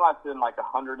 Young Life's in like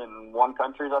 101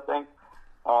 countries, I think.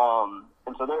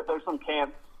 And so there's some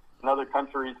camps in other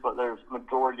countries, but there's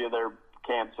majority of their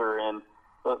camps are in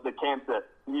the camps that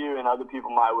you and other people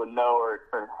might would know or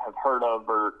have heard of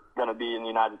are going to be in the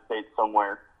United States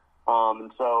somewhere.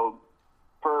 And so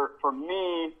for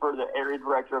me, for the area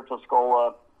director of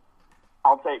Tuscola,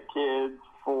 I'll take kids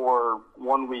for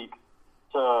 1 week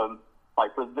to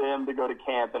for them to go to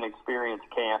camp and experience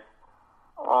camp.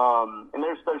 And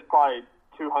there's probably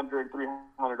 200,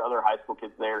 300 other high school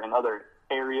kids there in other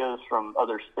areas from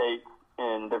other states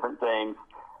and different things.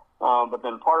 But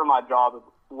then part of my job as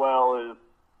well is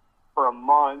for a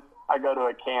month I go to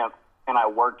a camp and I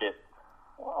work it.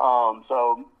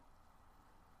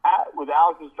 With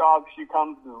Alex's job, she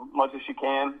comes as much as she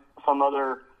can. Some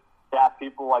other staff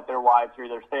people, like their wives, are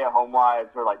either stay-at-home wives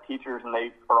or like teachers, and they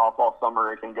are off all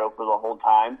summer and can go for the whole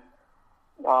time.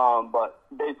 But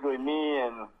basically, me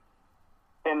and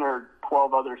 10 or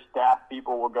 12 other staff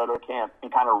people will go to a camp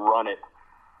and kind of run it.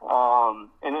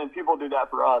 And then people do that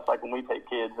for us. Like when we take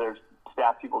kids, there's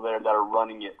staff people there that are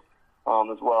running it,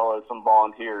 as well as some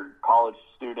volunteer college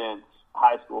students,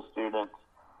 high school students.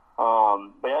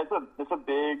 But yeah, it's a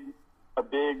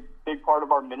big part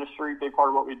of our ministry, big part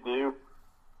of what we do.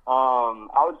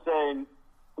 I would say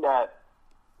that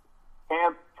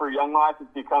camp for Young Life is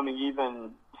becoming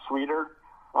even sweeter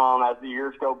as the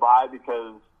years go by,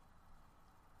 because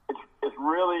it's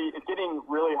getting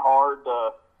really hard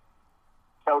to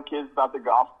tell kids about the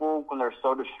gospel when they're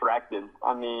so distracted.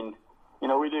 I mean,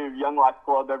 we do Young Life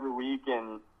Club every week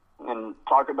and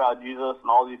talk about Jesus and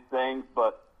all these things,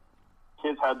 but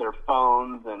kids have their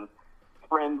phones and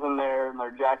friends in there and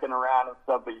they're jacking around and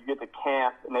stuff, but you get to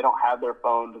camp and they don't have their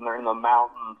phones and they're in the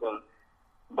mountains and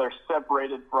they're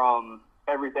separated from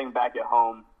everything back at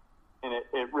home. And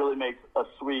it really makes a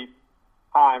sweet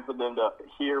time for them to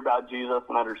hear about Jesus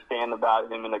and understand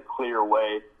about him in a clear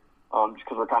way, just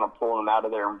because we're kind of pulling them out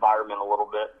of their environment a little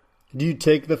bit. Do you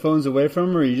take the phones away from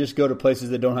them, or you just go to places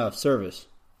that don't have service?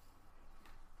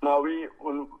 No,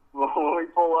 when we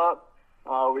pull up,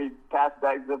 we pass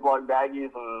back Ziploc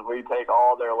baggies and we take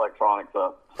all their electronics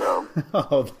up. So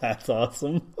oh, that's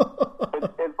awesome.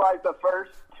 it's like the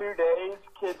first 2 days,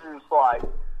 kids are just like,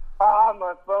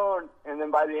 my phone. And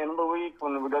then by the end of the week,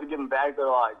 when we go to give them back, they're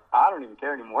like, I don't even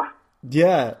care anymore.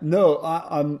 Yeah, no,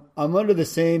 I'm under the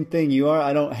same thing you are.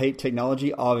 I don't hate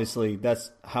technology. Obviously,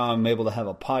 that's how I'm able to have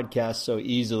a podcast so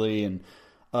easily and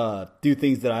do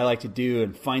things that I like to do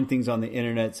and find things on the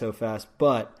internet so fast.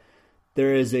 But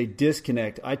there is a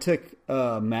disconnect. I took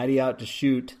Maddie out to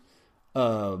shoot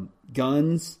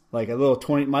guns, like my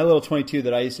little 22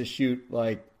 that I used to shoot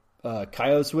like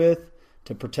coyotes with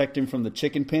to protect him from the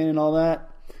chicken pen and all that,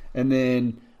 and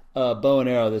then bow and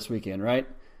arrow this weekend, right?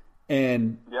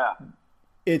 And yeah,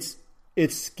 it's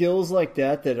skills like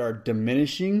that are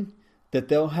diminishing, that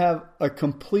they'll have a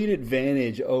complete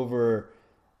advantage over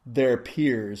their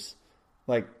peers,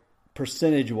 like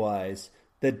percentage-wise,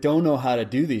 that don't know how to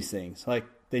do these things. Like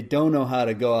they don't know how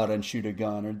to go out and shoot a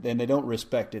gun, and they don't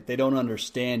respect it. They don't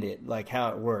understand it, like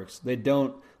how it works. They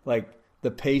don't like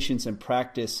the patience and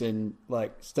practice and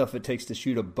like stuff it takes to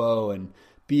shoot a bow and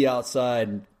be outside,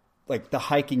 and like the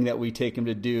hiking that we take them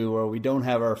to do, or we don't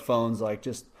have our phones like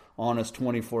just on us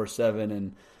 24/7,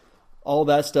 and all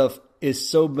that stuff is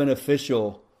so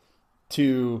beneficial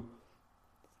to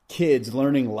kids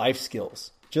learning life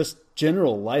skills, just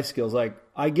general life skills. Like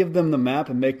I give them the map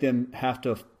and make them have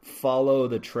to follow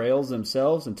the trails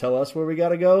themselves and tell us where we got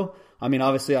to go. I mean,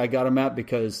 obviously I got a map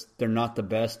because they're not the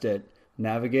best at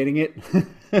navigating it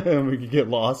and we could get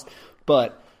lost,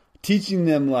 but teaching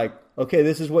them like, okay,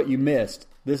 this is what you missed.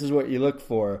 This is what you look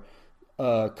for.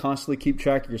 Constantly keep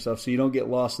track of yourself so you don't get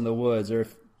lost in the woods. Or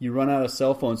if you run out of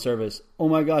cell phone service, oh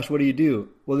my gosh, what do you do?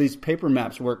 Well, these paper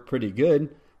maps work pretty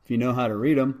good if you know how to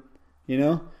read them,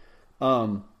 Yeah.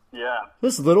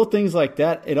 Just little things like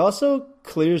that. It also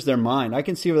clears their mind. I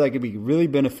can see where that could be really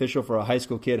beneficial for a high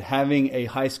school kid, having a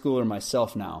high schooler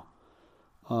myself now.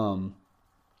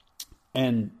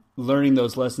 And learning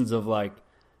those lessons of like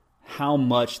how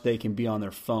much they can be on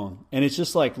their phone. And it's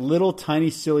just like little tiny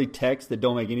silly texts that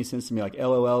don't make any sense to me, like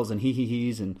LOLs and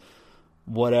hee-hee-hees and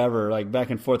whatever, like back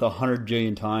and forth 100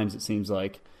 jillion times it seems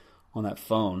like on that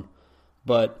phone.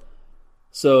 But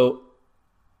so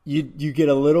you get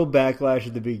a little backlash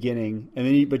at the beginning, and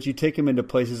then but you take them into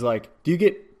places like, do you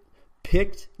get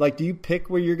picked? Like, do you pick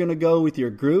where you're going to go with your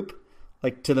group?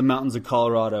 Like to the mountains of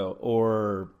Colorado,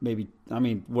 or maybe,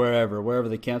 wherever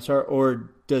the camps are,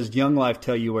 or does Young Life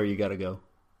tell you where you got to go?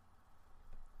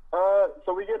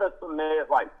 So we get to submit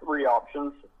like 3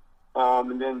 options,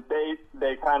 and then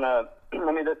they kind of,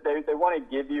 they want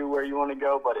to give you where you want to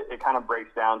go, but it kind of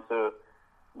breaks down to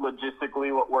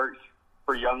logistically what works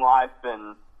for Young Life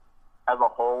and as a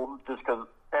whole, just because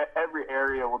every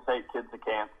area will take kids to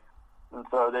camp, and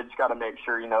so they just got to make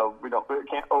sure we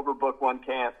can't overbook one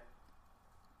camp.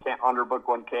 Can't underbook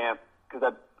one camp, because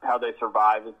that's how they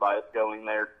survive, is by us going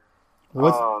there.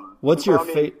 What's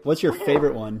your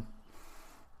favorite one?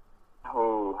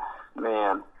 Oh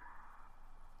man,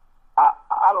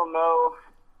 I don't know.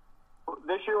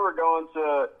 This year we're going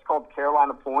to, it's called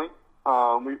Carolina Point.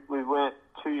 We went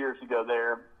 2 years ago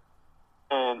there,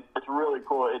 and it's really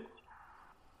cool.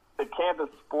 The camp is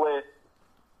split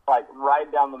like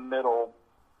right down the middle,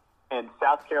 and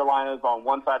South Carolina is on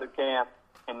one side of the camp,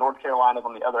 and North Carolina's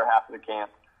on the other half of the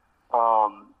camp.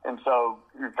 And so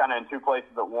you're kind of in 2 places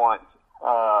at once.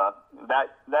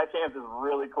 That camp is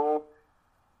really cool.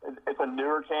 It's a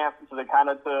newer camp, so they kind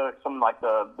of took some like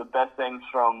the best things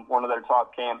from one of their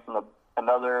top camps and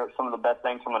some of the best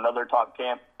things from another top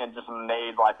camp, and just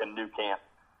made like a new camp.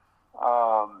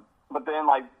 But then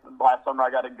like last summer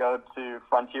I got to go to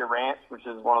Frontier Ranch, which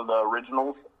is one of the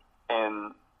originals,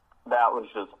 and that was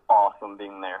just awesome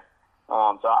being there.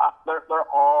 They're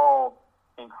all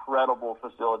incredible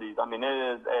facilities. I mean,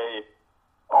 it is a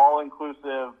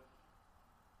all-inclusive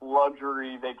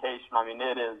luxury vacation. I mean,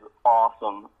 it is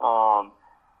awesome.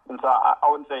 And so I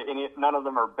wouldn't say none of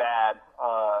them are bad.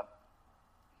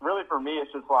 Really, for me,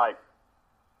 it's just like,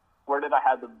 where did I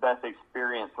have the best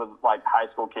experience with like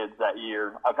high school kids that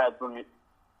year? I've had some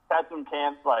had some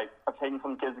camps, like I've taken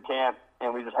some kids to camp,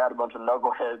 and we just had a bunch of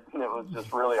knuckleheads, and it was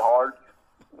just really hard.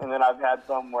 And then I've had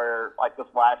some where, like this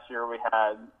last year, we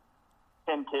had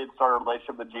 10 kids start a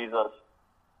relationship with Jesus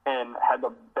and had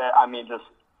just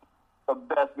the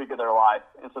best week of their life.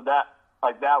 And so that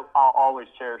I'll always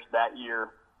cherish that year.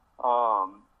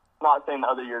 Not saying the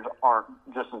other years aren't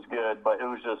just as good, but it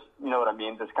was just, you know what I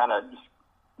mean? Just kind of just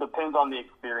depends on the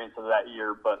experience of that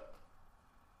year. But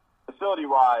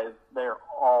facility-wise, they're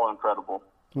all incredible.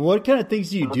 What kind of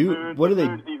things do you do? Food, what the are they?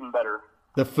 food's even better.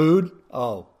 The food?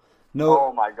 Oh, no.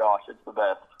 Oh my gosh, it's the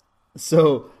best.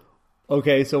 So,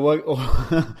 okay, so what?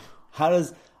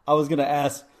 I was gonna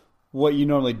ask what you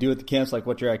normally do at the camps, like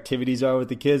what your activities are with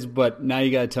the kids, but now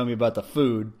you got to tell me about the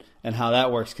food and how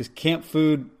that works. Because camp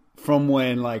food, from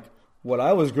when like what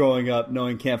I was growing up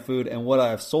knowing camp food and what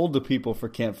I've sold to people for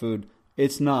camp food,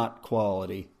 it's not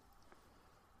quality.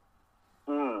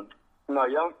 No,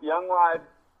 Young Life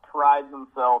prides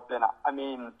themselves in. I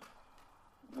mean,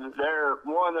 they're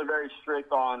very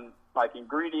strict on like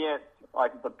ingredients.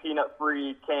 Like it's a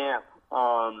peanut-free camp.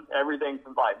 Everything's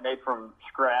like made from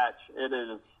scratch. It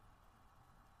is.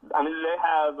 I mean, they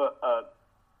have a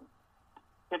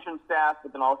kitchen staff,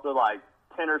 but then also like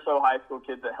 10 or so high school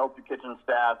kids that help the kitchen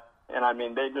staff. And I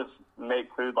mean, they just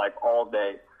make food like all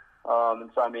day.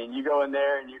 And so, I mean, you go in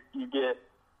there and you get,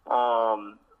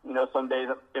 some days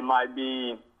it might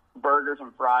be burgers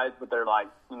and fries, but they're like,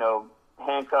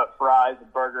 hand-cut fries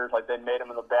and burgers, like they made them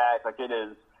in the bag. Like it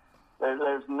is,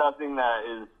 there's nothing that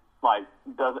is like,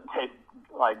 doesn't taste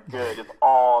like good. It's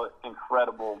all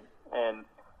incredible. And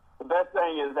the best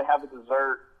thing is they have a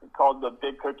dessert called the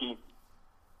Big Cookie,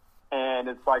 and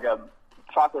it's like a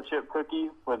chocolate chip cookie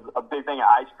with a big thing of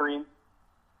ice cream.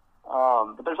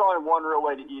 But there's only one real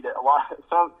way to eat it.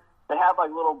 They have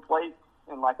like little plates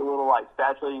and like a little like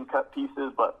spatula and cut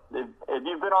pieces. But if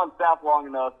you've been on staff long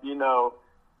enough, you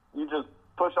just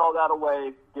push all that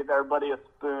away, give everybody a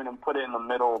spoon, and put it in the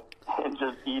middle, and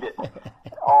just eat it.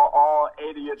 all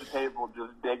 80 at the table,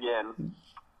 just dig in.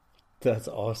 That's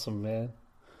awesome, man.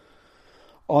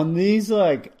 On these,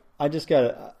 like, I just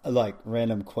got a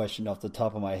random question off the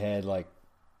top of my head, like,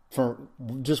 for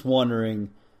just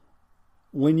wondering,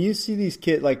 when you see these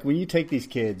kids, like, when you take these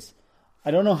kids,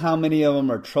 I don't know how many of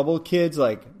them are trouble kids,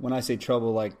 like, when I say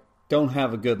trouble, like, don't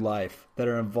have a good life, that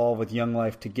are involved with Young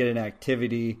Life to get an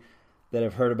activity, that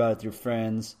have heard about it through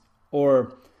friends,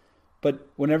 but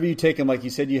whenever you take them, like you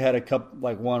said, you had a couple,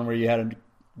 like one where you had a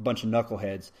bunch of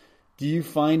knuckleheads. Do you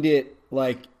find it,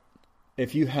 like,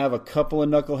 if you have a couple of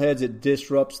knuckleheads, it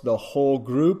disrupts the whole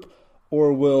group,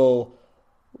 or will,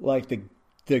 like, the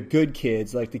good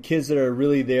kids, like the kids that are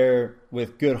really there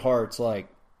with good hearts, like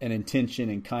an intention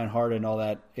and kind-hearted and all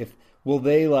that, will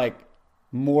they like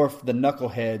morph the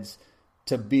knuckleheads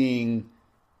to being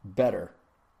better?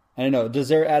 I don't know. Does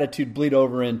their attitude bleed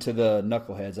over into the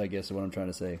knuckleheads, I guess is what I'm trying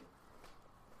to say.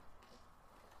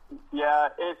 Yeah,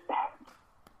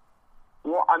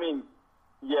 I mean,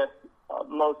 yes,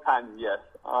 most times, yes.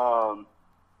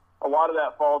 A lot of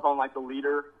that falls on like the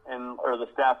leader or the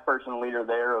staff person leader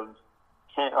there of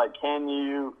can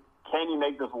you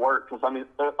make this work? Because I mean,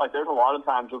 there's a lot of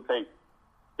times you'll take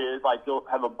kids, like you'll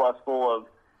have a bus full of.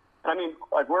 I mean,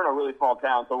 like we're in a really small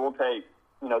town, so we'll take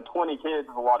 20 kids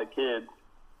is a lot of kids.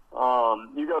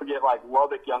 You go get like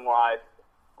Lubbock Young Life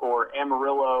or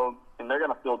Amarillo, and they're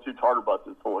going to fill 2 charter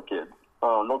buses full of kids.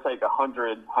 They'll take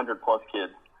 100 plus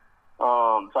kids.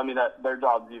 So I mean that their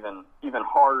job's even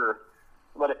harder.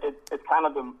 But it's kind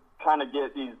of trying to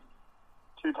get these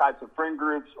 2 types of friend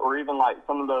groups, or even like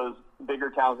some of those bigger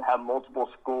towns that have multiple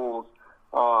schools.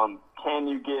 Can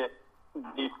you get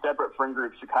these separate friend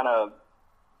groups to kind of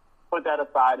put that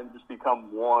aside and just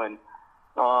become one?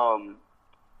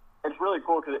 It's really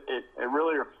cool because it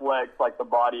really reflects like the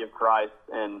body of Christ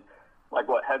and like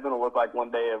what heaven will look like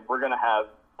one day. If we're going to have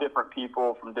different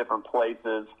people from different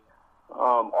places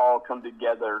all come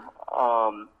together.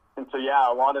 And so,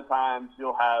 yeah, a lot of times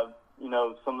you'll have,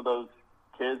 some of those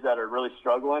kids that are really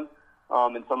struggling,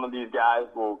 and some of these guys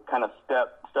will kind of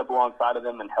step alongside of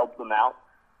them and help them out.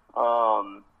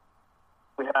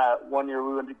 We had one year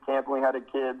we went to camp and we had a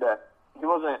kid that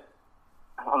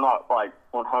I'm not like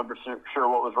 100% sure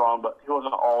what was wrong, but he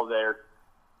wasn't all there.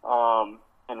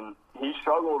 And he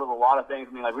struggled with a lot of things.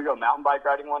 I mean, like we go mountain bike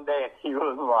riding one day and he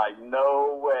was like,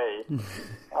 no way.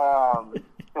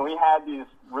 And we had these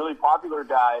really popular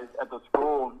guys at the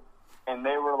school, and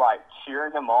they were like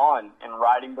cheering him on and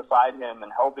riding beside him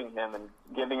and helping him and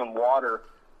giving him water,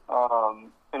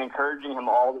 and encouraging him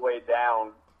all the way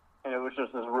down. And it was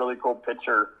just this really cool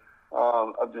picture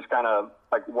of just kind of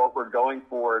like what we're going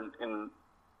for and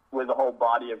with the whole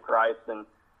body of Christ. And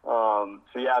So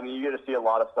yeah, I mean, you get to see a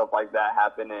lot of stuff like that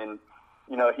happen. And,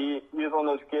 you know, he was one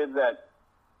of those kids that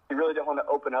he really didn't want to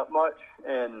open up much.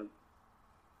 And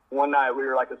one night we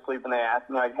were like asleep and they asked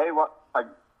me like, hey, why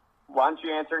don't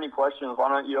you answer any questions? Why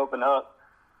don't you open up?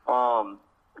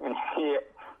 And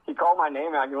he called my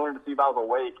name and he wanted to see if I was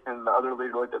awake. And the other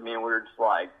leader looked at me and we were just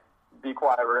like, be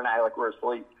quiet. We're going to act like we're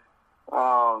asleep.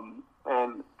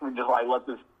 And we just like let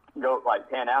this go like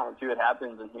pan out and see what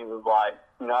happens. And he was like,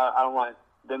 you know, I don't want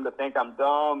them to think I'm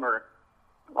dumb, or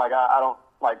like I don't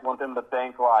like want them to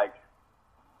think like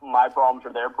my problems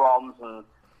are their problems. And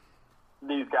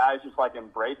these guys just like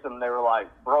embraced them. They were like,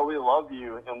 bro, we love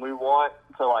you and we want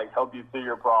to like help you through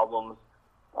your problems.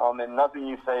 And nothing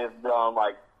you say is dumb.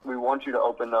 Like, we want you to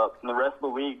open up. And the rest of the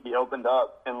week he opened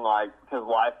up and like his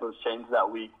life was changed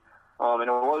that week. And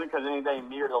it wasn't because anything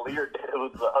me or the leader did. It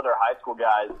was the other high school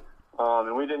guys.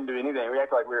 And we didn't do anything. We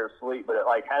acted like we were asleep, but it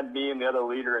like had me and the other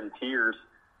leader in tears.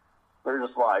 We were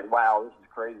just like, wow, this is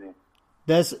crazy.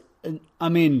 That's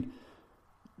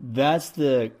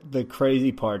the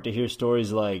crazy part, to hear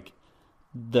stories like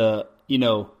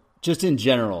just in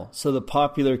general. So the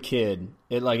popular kid,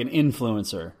 like an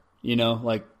influencer,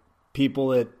 like people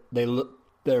that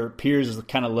their peers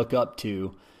kind of look up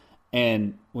to.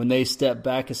 And when they step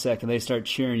back a second, they start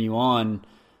cheering you on.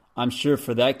 I'm sure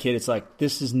for that kid, it's like,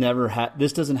 this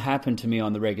doesn't happen to me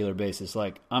on the regular basis.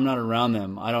 Like, I'm not around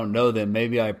them. I don't know them.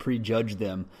 Maybe I prejudged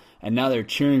them. And now they're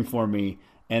cheering for me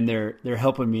and they're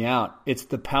helping me out. It's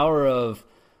the power of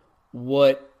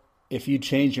what, if you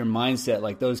change your mindset,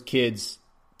 like those kids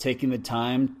taking the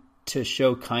time to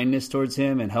show kindness towards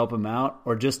him and help him out,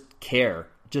 or just care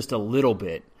just a little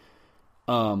bit,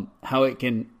 how it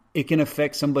can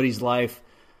affect somebody's life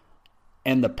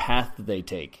and the path that they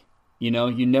take. You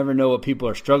never know what people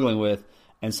are struggling with,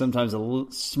 and sometimes the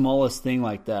smallest thing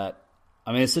like that.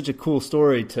 I mean, it's such a cool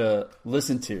story to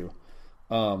listen to.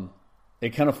 It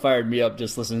kind of fired me up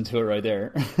just listening to it right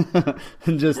there.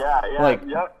 And just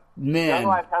man, Young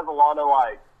Life has a lot of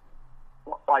like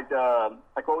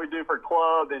what we do for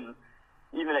club, and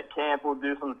even at camp we'll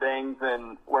do some things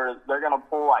and where they're gonna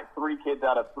pull like 3 kids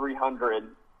out of 300.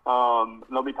 And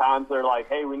there'll be times they're like,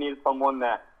 hey, we need someone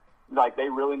that like they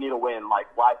really need a win. Like,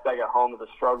 life back at home is a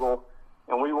struggle,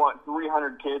 and we want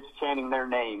 300 kids chanting their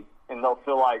name, and they'll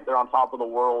feel like they're on top of the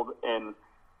world. And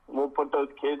we'll put those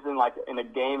kids in a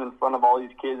game in front of all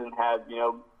these kids and have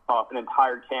an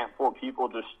entire camp full of people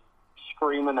just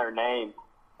screaming their name,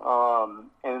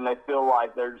 and they feel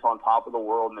like they're just on top of the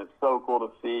world. And it's so cool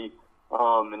to see,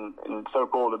 and so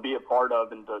cool to be a part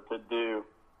of and to do.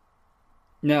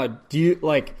 Now, do you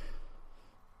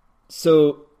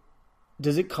so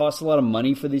does it cost a lot of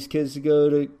money for these kids to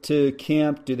go to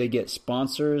camp? Do they get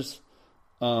sponsors?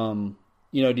 Do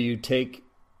you take,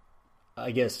 I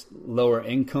guess, lower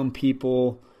income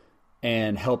people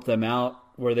and help them out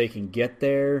where they can get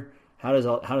there? How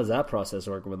does that process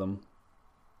work with them?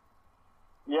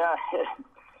 Yeah,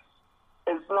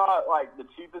 it's not like the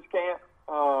cheapest camp.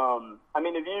 I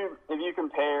mean, if you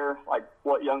compare like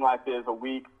what Young Life is a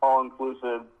week all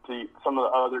inclusive to some of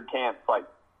the other camps, like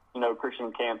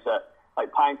Christian camps that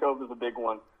like Pine Cove is a big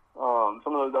one.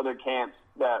 Some of those other camps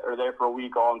that are there for a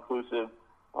week all inclusive.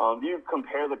 If you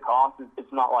compare the cost,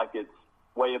 it's not like it's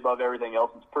way above everything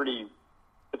else. It's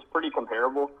pretty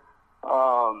comparable.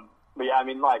 But yeah, I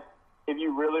mean, like if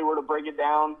you really were to break it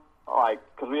down, like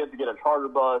because we have to get a charter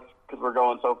bus because we're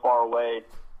going so far away.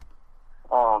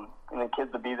 And the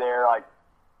kids to be there, like,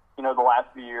 the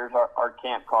last few years, our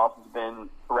camp cost has been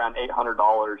around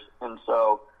 $800. And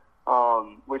so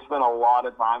we spent a lot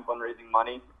of time fundraising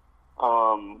money.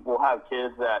 We'll have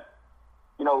kids that,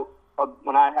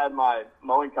 when I had my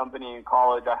mowing company in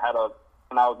college,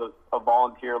 and I was a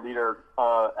volunteer leader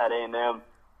at A&M,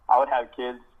 I would have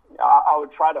kids. I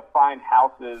would try to find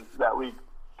houses that we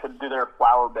could do their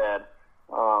flower bed.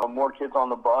 More kids on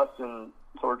the bus, and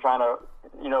so we're trying to,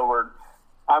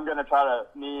 I'm going to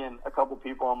me and a couple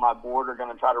people on my board are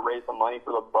going to try to raise some money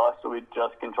for the bus so we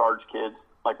just can charge kids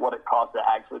like what it costs to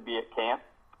actually be at camp,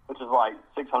 which is like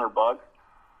 $600,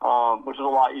 which is a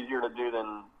lot easier to do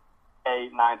than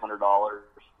 $900.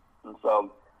 And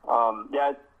so,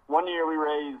 one year we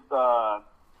raised,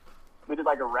 we did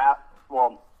like a raffle.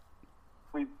 Well,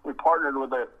 we partnered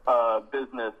with a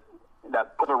business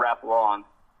that put a raffle on,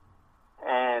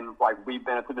 and like we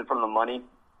benefited from the money.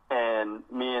 And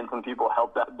me and some people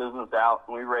helped that business out,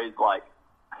 and we raised like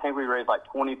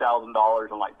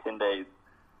 $20,000 in like 10 days.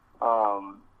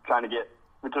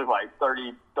 We took like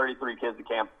 33 kids to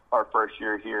camp our first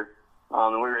year here,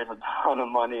 and we raised a ton of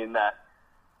money in that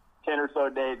 10 or so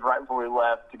days right before we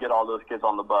left to get all those kids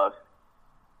on the bus.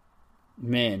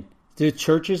 Man, Do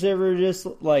churches ever just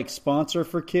like sponsor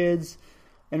for kids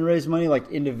and raise money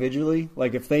like individually?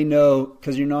 Like if they know,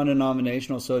 because you're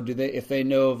non-denominational, so do they? If they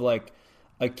know of like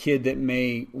a kid that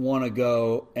may want to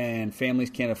go and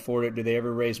families can't afford it, do they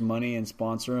ever raise money and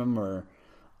sponsor them, or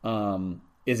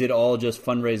is it all just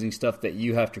fundraising stuff that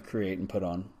you have to create and put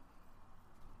on?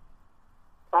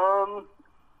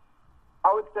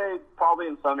 I would say probably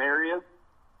in some areas.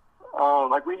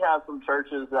 Like we have some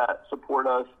churches that support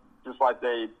us, just like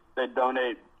they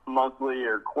donate monthly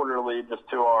or quarterly just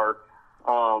to our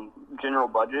general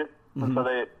budget. Mm-hmm. And so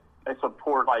they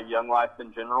support like Young Life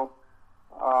in general.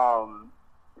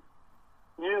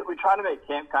 We try to make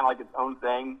camp kind of like its own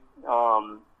thing,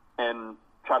 and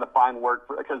try to find work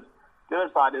for, because the other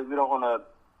side is we don't want to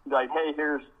be like, hey,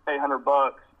 here's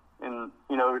 $800, and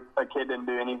a kid didn't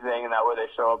do anything, and that way they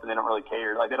show up and they don't really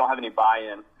care. Like they don't have any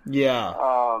buy-in.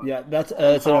 Yeah. Yeah. That's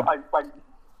so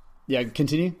yeah.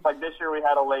 Continue. Like this year we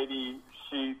had a lady.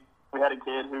 We had a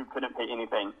kid who couldn't pay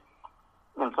anything,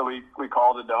 and so we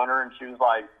called a donor, and she was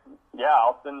like, yeah,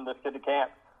 I'll send this kid to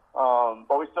camp.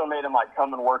 But we still made him like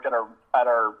come and work at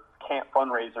our camp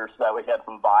fundraiser so that we had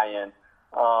some buy-in,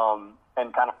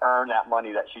 and kind of earn that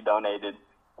money that she donated.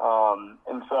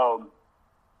 And so,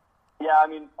 yeah, I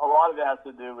mean, a lot of it has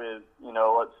to do with,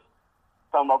 let's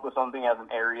come up with something as an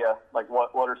area. Like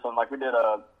what are some, like we do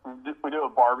a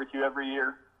barbecue every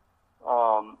year,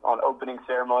 on opening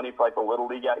ceremony for like the Little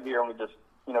League out here. And we just,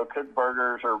 cook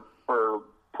burgers or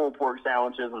pulled pork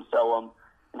sandwiches and sell them,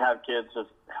 and have kids just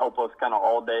help us kind of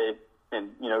all day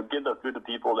and, give the food to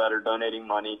people that are donating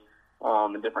money,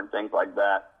 and different things like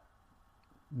that.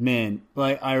 Man,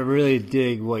 like I really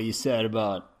dig what you said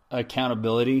about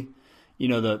accountability.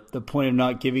 The point of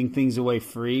not giving things away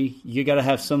free, you got to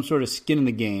have some sort of skin in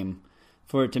the game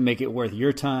for it to make it worth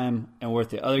your time and worth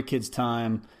the other kids'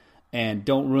 time, and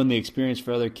don't ruin the experience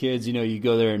for other kids. You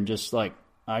go there and just like,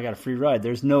 I got a free ride.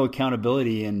 There's no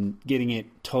accountability in getting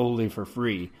it totally for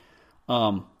free.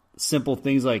 Simple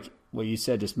things like what you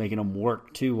said, just making them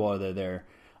work too while they're there.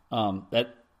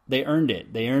 That they earned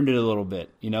it. They earned it a little bit.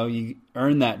 You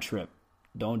earn that trip.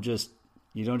 You don't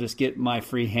just get my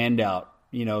free handout,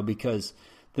 because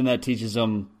then that teaches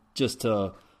them just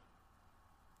to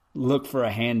look for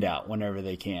a handout whenever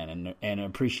they can and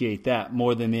appreciate that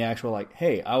more than the actual like,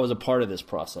 hey, I was a part of this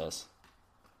process.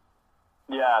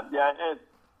 Yeah. And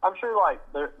I'm sure like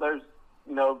there's,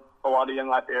 a lot of Young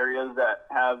Life areas that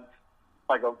have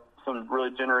like some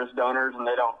really generous donors, and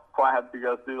they don't quite have to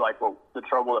go through like the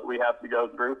trouble that we have to go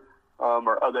through,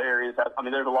 or other areas.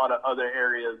 There's a lot of other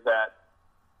areas that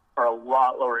are a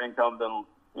lot lower income than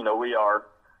we are.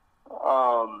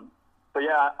 But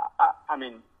yeah, I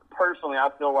mean, personally, I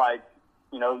feel like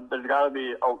there's got to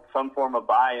be some form of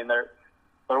buy-in there.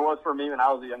 There was for me when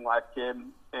I was a Young Life kid,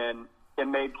 and it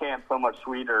made camp so much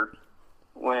sweeter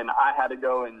when I had to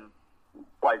go and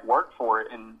like work for it,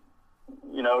 and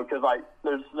because like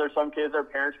there's some kids, their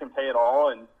parents can pay it all,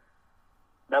 and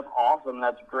that's awesome,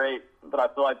 that's great. But I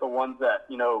feel like the ones that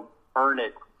earn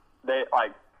it,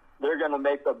 they're gonna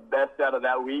make the best out of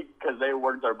that week because they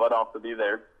worked their butt off to be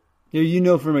there.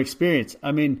 From experience.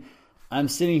 I mean, I'm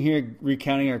sitting here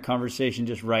recounting our conversation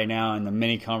just right now and the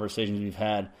many conversations we've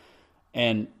had,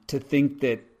 and to think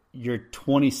that you're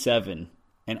 27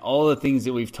 and all the things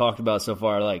that we've talked about so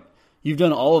far, like you've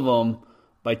done all of them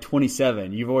by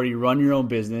 27. You've already run your own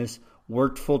business,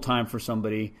 worked full time for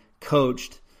somebody,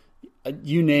 coached,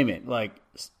 you name it, like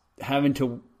having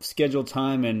to schedule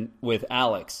time and with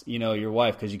Alex, your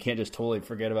wife, because you can't just totally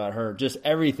forget about her. Just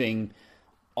everything,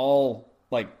 all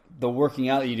like the working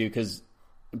out that you do, because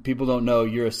people don't know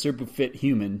you're a super fit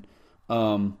human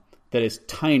that is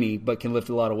tiny but can lift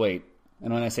a lot of weight.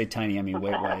 And when I say tiny, I mean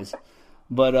weight-wise.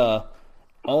 But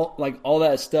all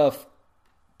that stuff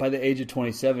by the age of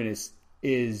 27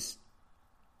 is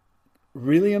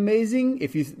really amazing.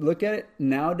 If you look at it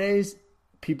nowadays,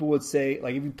 people would say,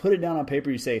 like, if you put it down on paper,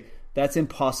 you say, that's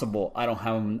impossible. I don't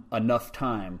have enough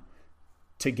time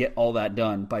to get all that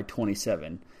done by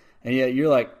 27. And yet you're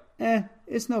like,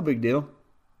 it's no big deal.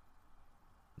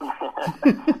 Yeah,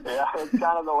 it's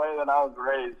kind of the way that I was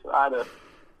raised. I had to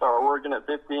start working at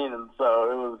 15, and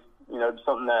so it was,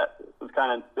 something that was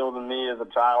kind of instilled in me as a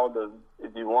child of,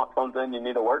 if you want something, you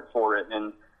need to work for it.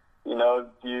 And,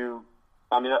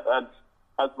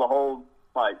 that's the whole,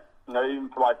 like, even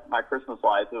for like my Christmas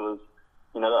life, it was,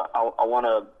 I want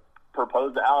to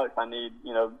propose to Alex. I need,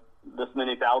 this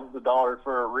many thousands of dollars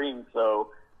for a ring. So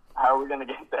how are we going to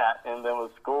get that? And then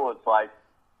with school, it's like,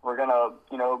 we're going to,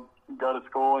 go to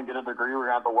school and get a degree. We're going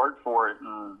to have to work for it,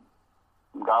 and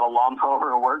got a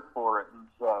lawnmower to work for it. And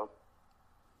so.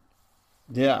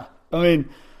 Yeah. I mean,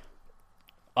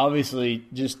 obviously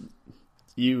just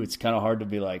you, it's kind of hard to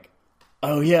be like,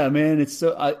 oh yeah, man, it's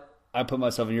so, I put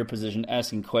myself in your position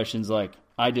asking questions like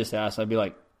I just asked. I'd be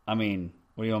like, I mean,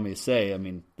 what do you want me to say? I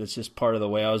mean, that's just part of the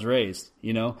way I was raised,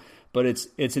 you know, but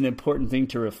it's an important thing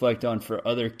to reflect on for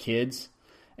other kids.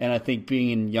 And I think being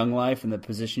in Young Life and the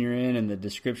position you're in and the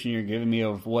description you're giving me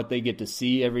of what they get to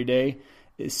see every day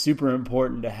is super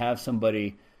important to have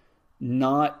somebody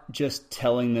not just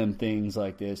telling them things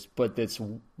like this, but that's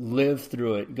lived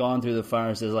through it, gone through the fire,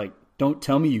 and says like, don't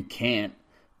tell me you can't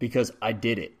because I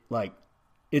did it. Like,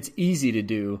 it's easy to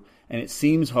do and it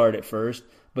seems hard at first,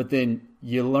 but then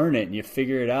you learn it and you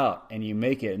figure it out and you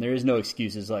make it. And there is no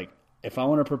excuses. Like, if I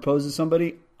want to propose to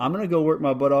somebody, I'm going to go work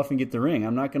my butt off and get the ring.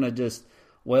 I'm not going to just,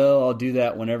 well, I'll do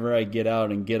that whenever I get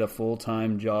out and get a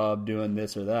full-time job doing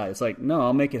this or that. It's like, no,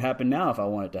 I'll make it happen now if I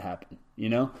want it to happen, you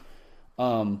know?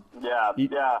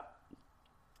 Yeah.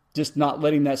 Just not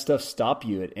letting that stuff stop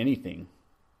you at anything.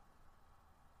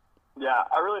 Yeah,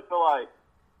 I really feel like,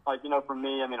 you know, for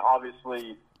me, I mean,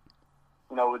 obviously,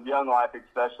 you know, with Young Life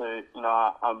especially, you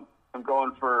know, I'm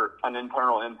going for an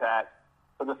internal impact.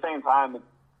 But at the same time, it's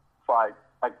like,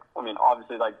 I mean,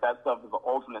 obviously, like, that stuff is the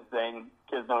ultimate thing,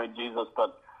 kids knowing Jesus.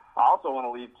 But I also want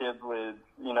to leave kids with,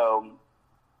 you know,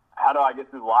 how do I get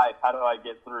through life? How do I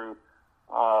get through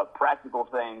practical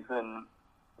things? And,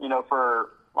 you know, for,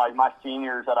 like, my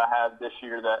seniors that I had this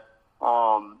year that,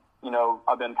 you know,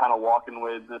 I've been kind of walking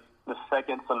with this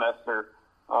second semester.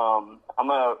 I'm going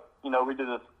to, you know, we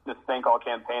do this thing called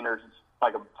Campaigners. It's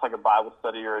like a Bible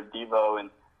study or a Devo.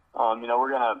 And, you know, we're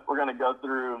going to go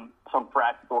through some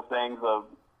practical things of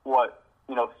what,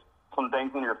 you know, some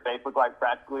things in your faith look like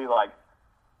practically, like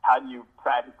how do you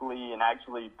practically and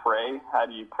actually pray? How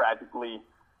do you practically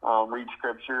read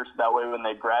scripture so that way when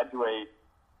they graduate,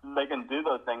 they can do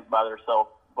those things by themselves.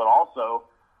 But also,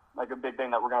 like, a big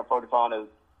thing that we're going to focus on is,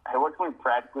 hey, what can we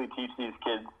practically teach these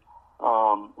kids,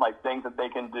 like things that they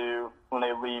can do when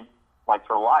they leave, like,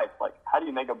 for life? Like, how do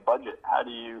you make a budget? How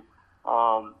do you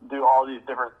do all these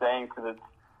different things? Because it's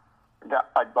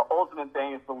like the ultimate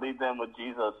thing is to leave them with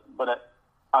Jesus. But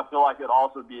I feel like it'd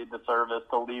also be a disservice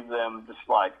to leave them just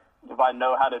like, if I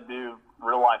know how to do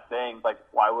real life things, like,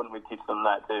 why wouldn't we teach them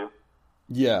that too?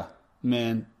 Yeah,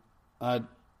 man.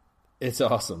 It's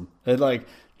awesome. Like,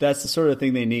 that's the sort of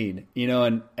thing they need, you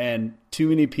know, and too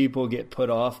many people get put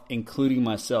off, including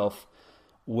myself,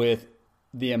 with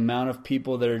the amount of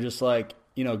people that are just like,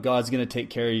 you know, God's going to take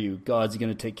care of you. God's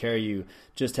going to take care of you.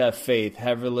 Just have faith.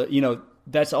 You know,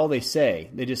 that's all they say.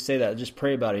 They just say that. Just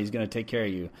pray about it. He's going to take care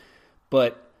of you.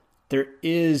 But there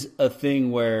is a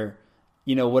thing where,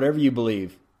 you know, whatever you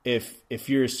believe, if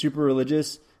you're super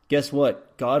religious, guess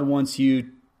what? God wants you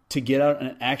to get out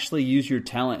and actually use your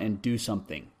talent and do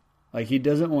something. Like, he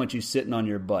doesn't want you sitting on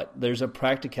your butt. There's a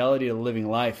practicality to living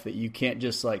life that you can't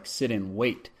just like sit and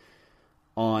wait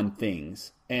on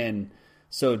things. And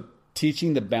so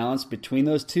teaching the balance between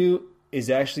those two is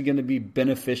actually going to be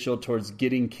beneficial towards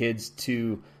getting kids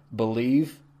to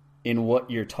believe in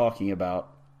what you're talking about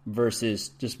versus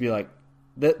just be like,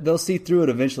 they'll see through it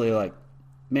eventually. Like,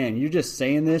 man, you're just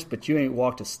saying this, but you ain't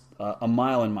walked a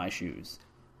mile in my shoes.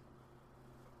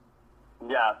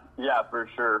 Yeah, for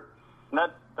sure. And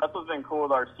that's what's been cool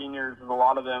with our seniors is a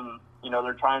lot of them, you know,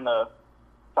 they're trying to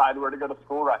decide where to go to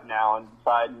school right now and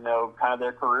decide, you know, kind of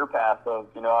their career path of,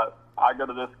 you know, I go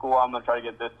to this school, I'm going to try to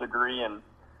get this degree. And,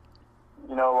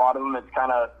 you know, a lot of them, it's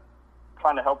kind of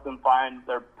trying to help them find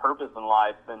their purpose in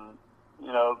life. And,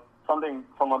 you know, something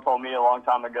someone told me a long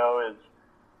time ago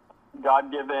is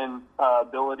God-given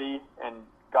ability and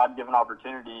God-given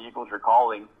opportunity equals your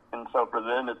calling. And so for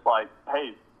them, it's like,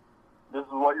 hey, this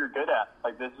is what you're good at.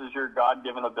 Like, this is your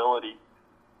God-given ability.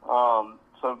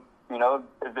 So, you know,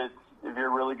 if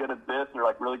you're really good at this, you're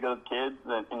like really good at kids,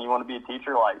 and you want to be a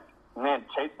teacher, like, man,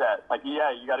 chase that. Like,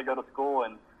 yeah, you got to go to school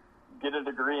and get a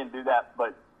degree and do that.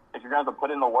 But if you're going to have to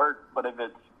put in the work, but if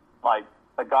it's like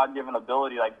a God-given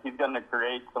ability, like, he's going to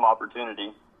create some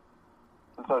opportunity.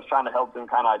 And so it's trying to help them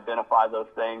kind of identify those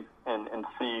things and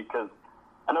see, because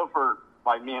I know for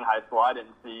like me in high school, I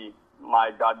didn't see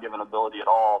my God-given ability at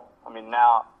all. I mean,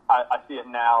 now I see it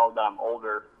now that I'm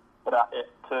older, but it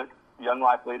took Young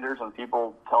Life leaders and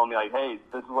people telling me like, hey,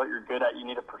 this is what you're good at. You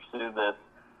need to pursue this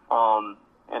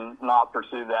and not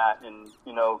pursue that. And,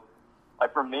 you know,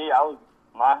 like for me,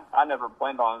 I never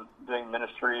planned on doing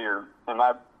ministry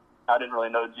I didn't really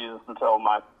know Jesus until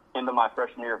into my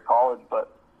freshman year of college,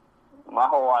 but my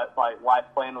whole life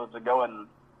plan was to go and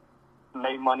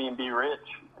make money and be rich.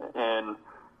 And,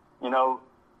 you know,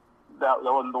 that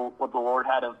wasn't what the Lord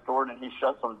had in store, and he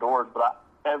shut some doors. But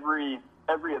every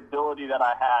ability that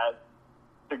I had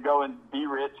to go and be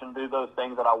rich and do those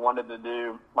things that I wanted to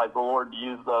do, like the Lord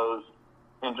used those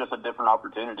in just a different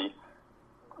opportunity.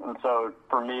 And so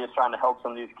for me, it's trying to help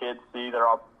some of these kids see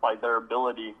their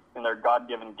ability and their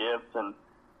God-given gifts, and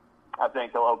I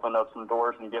think they'll open up some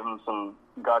doors and give them some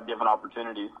God-given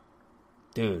opportunities.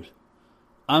 Dude,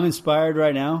 I'm inspired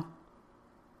right now.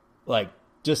 Like,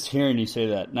 just hearing you say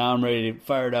that. Now I'm ready to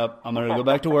fire it up. I'm going to go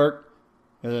back to work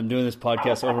because I'm doing this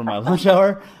podcast over my lunch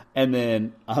hour, and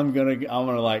then I'm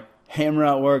gonna like hammer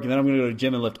out work, and then I'm going to go to the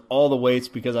gym and lift all the weights,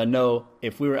 because I know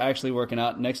if we were actually working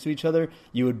out next to each other,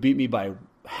 you would beat me by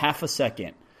half a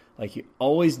second, like you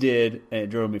always did, and it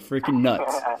drove me freaking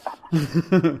nuts.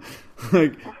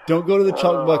 Like, don't go to the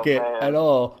chalk bucket at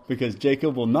all, because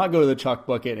Jacob will not go to the chalk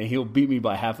bucket, and he'll beat me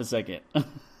by half a second.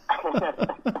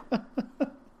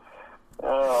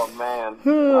 Oh, man.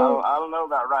 I don't know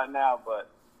about right now, but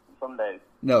some days.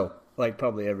 No, like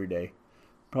probably every day.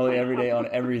 Probably every day on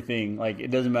everything. Like, it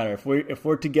doesn't matter. If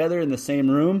we're together in the same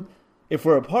room, if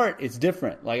we're apart, it's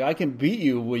different. Like, I can beat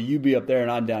you when you be up there and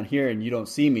I'm down here and you don't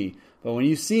see me. But when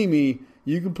you see me,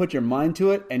 you can put your mind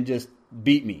to it and just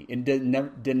beat me. It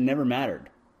never mattered.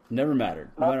 Never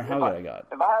mattered, no matter how good I got.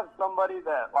 If I have somebody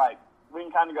that, like, we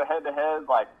can kind of go head-to-head,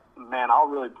 like, man, I'll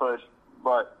really push.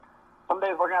 But some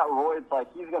days looking at Roy, it's like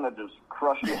he's going to just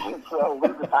crush you. So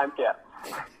where's the time cap?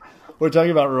 We're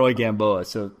talking about Roy Gamboa,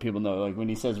 so people know. Like, when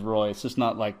he says Roy, it's just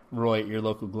not like Roy at your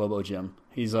local Globo gym.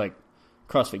 He's like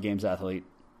CrossFit Games athlete.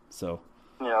 So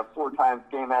yeah, 4-time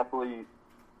game athlete,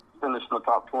 finished in the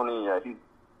top 20. Yeah, he's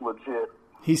legit.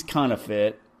 He's kind of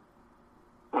fit.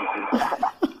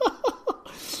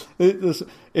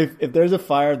 If there's a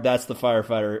fire, that's the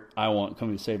firefighter I want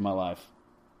coming to save my life.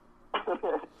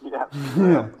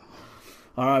 Yeah.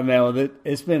 All right, man. Well,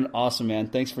 it's been awesome, man.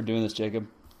 Thanks for doing this, Jacob.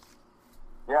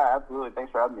 Yeah, absolutely.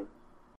 Thanks for having me.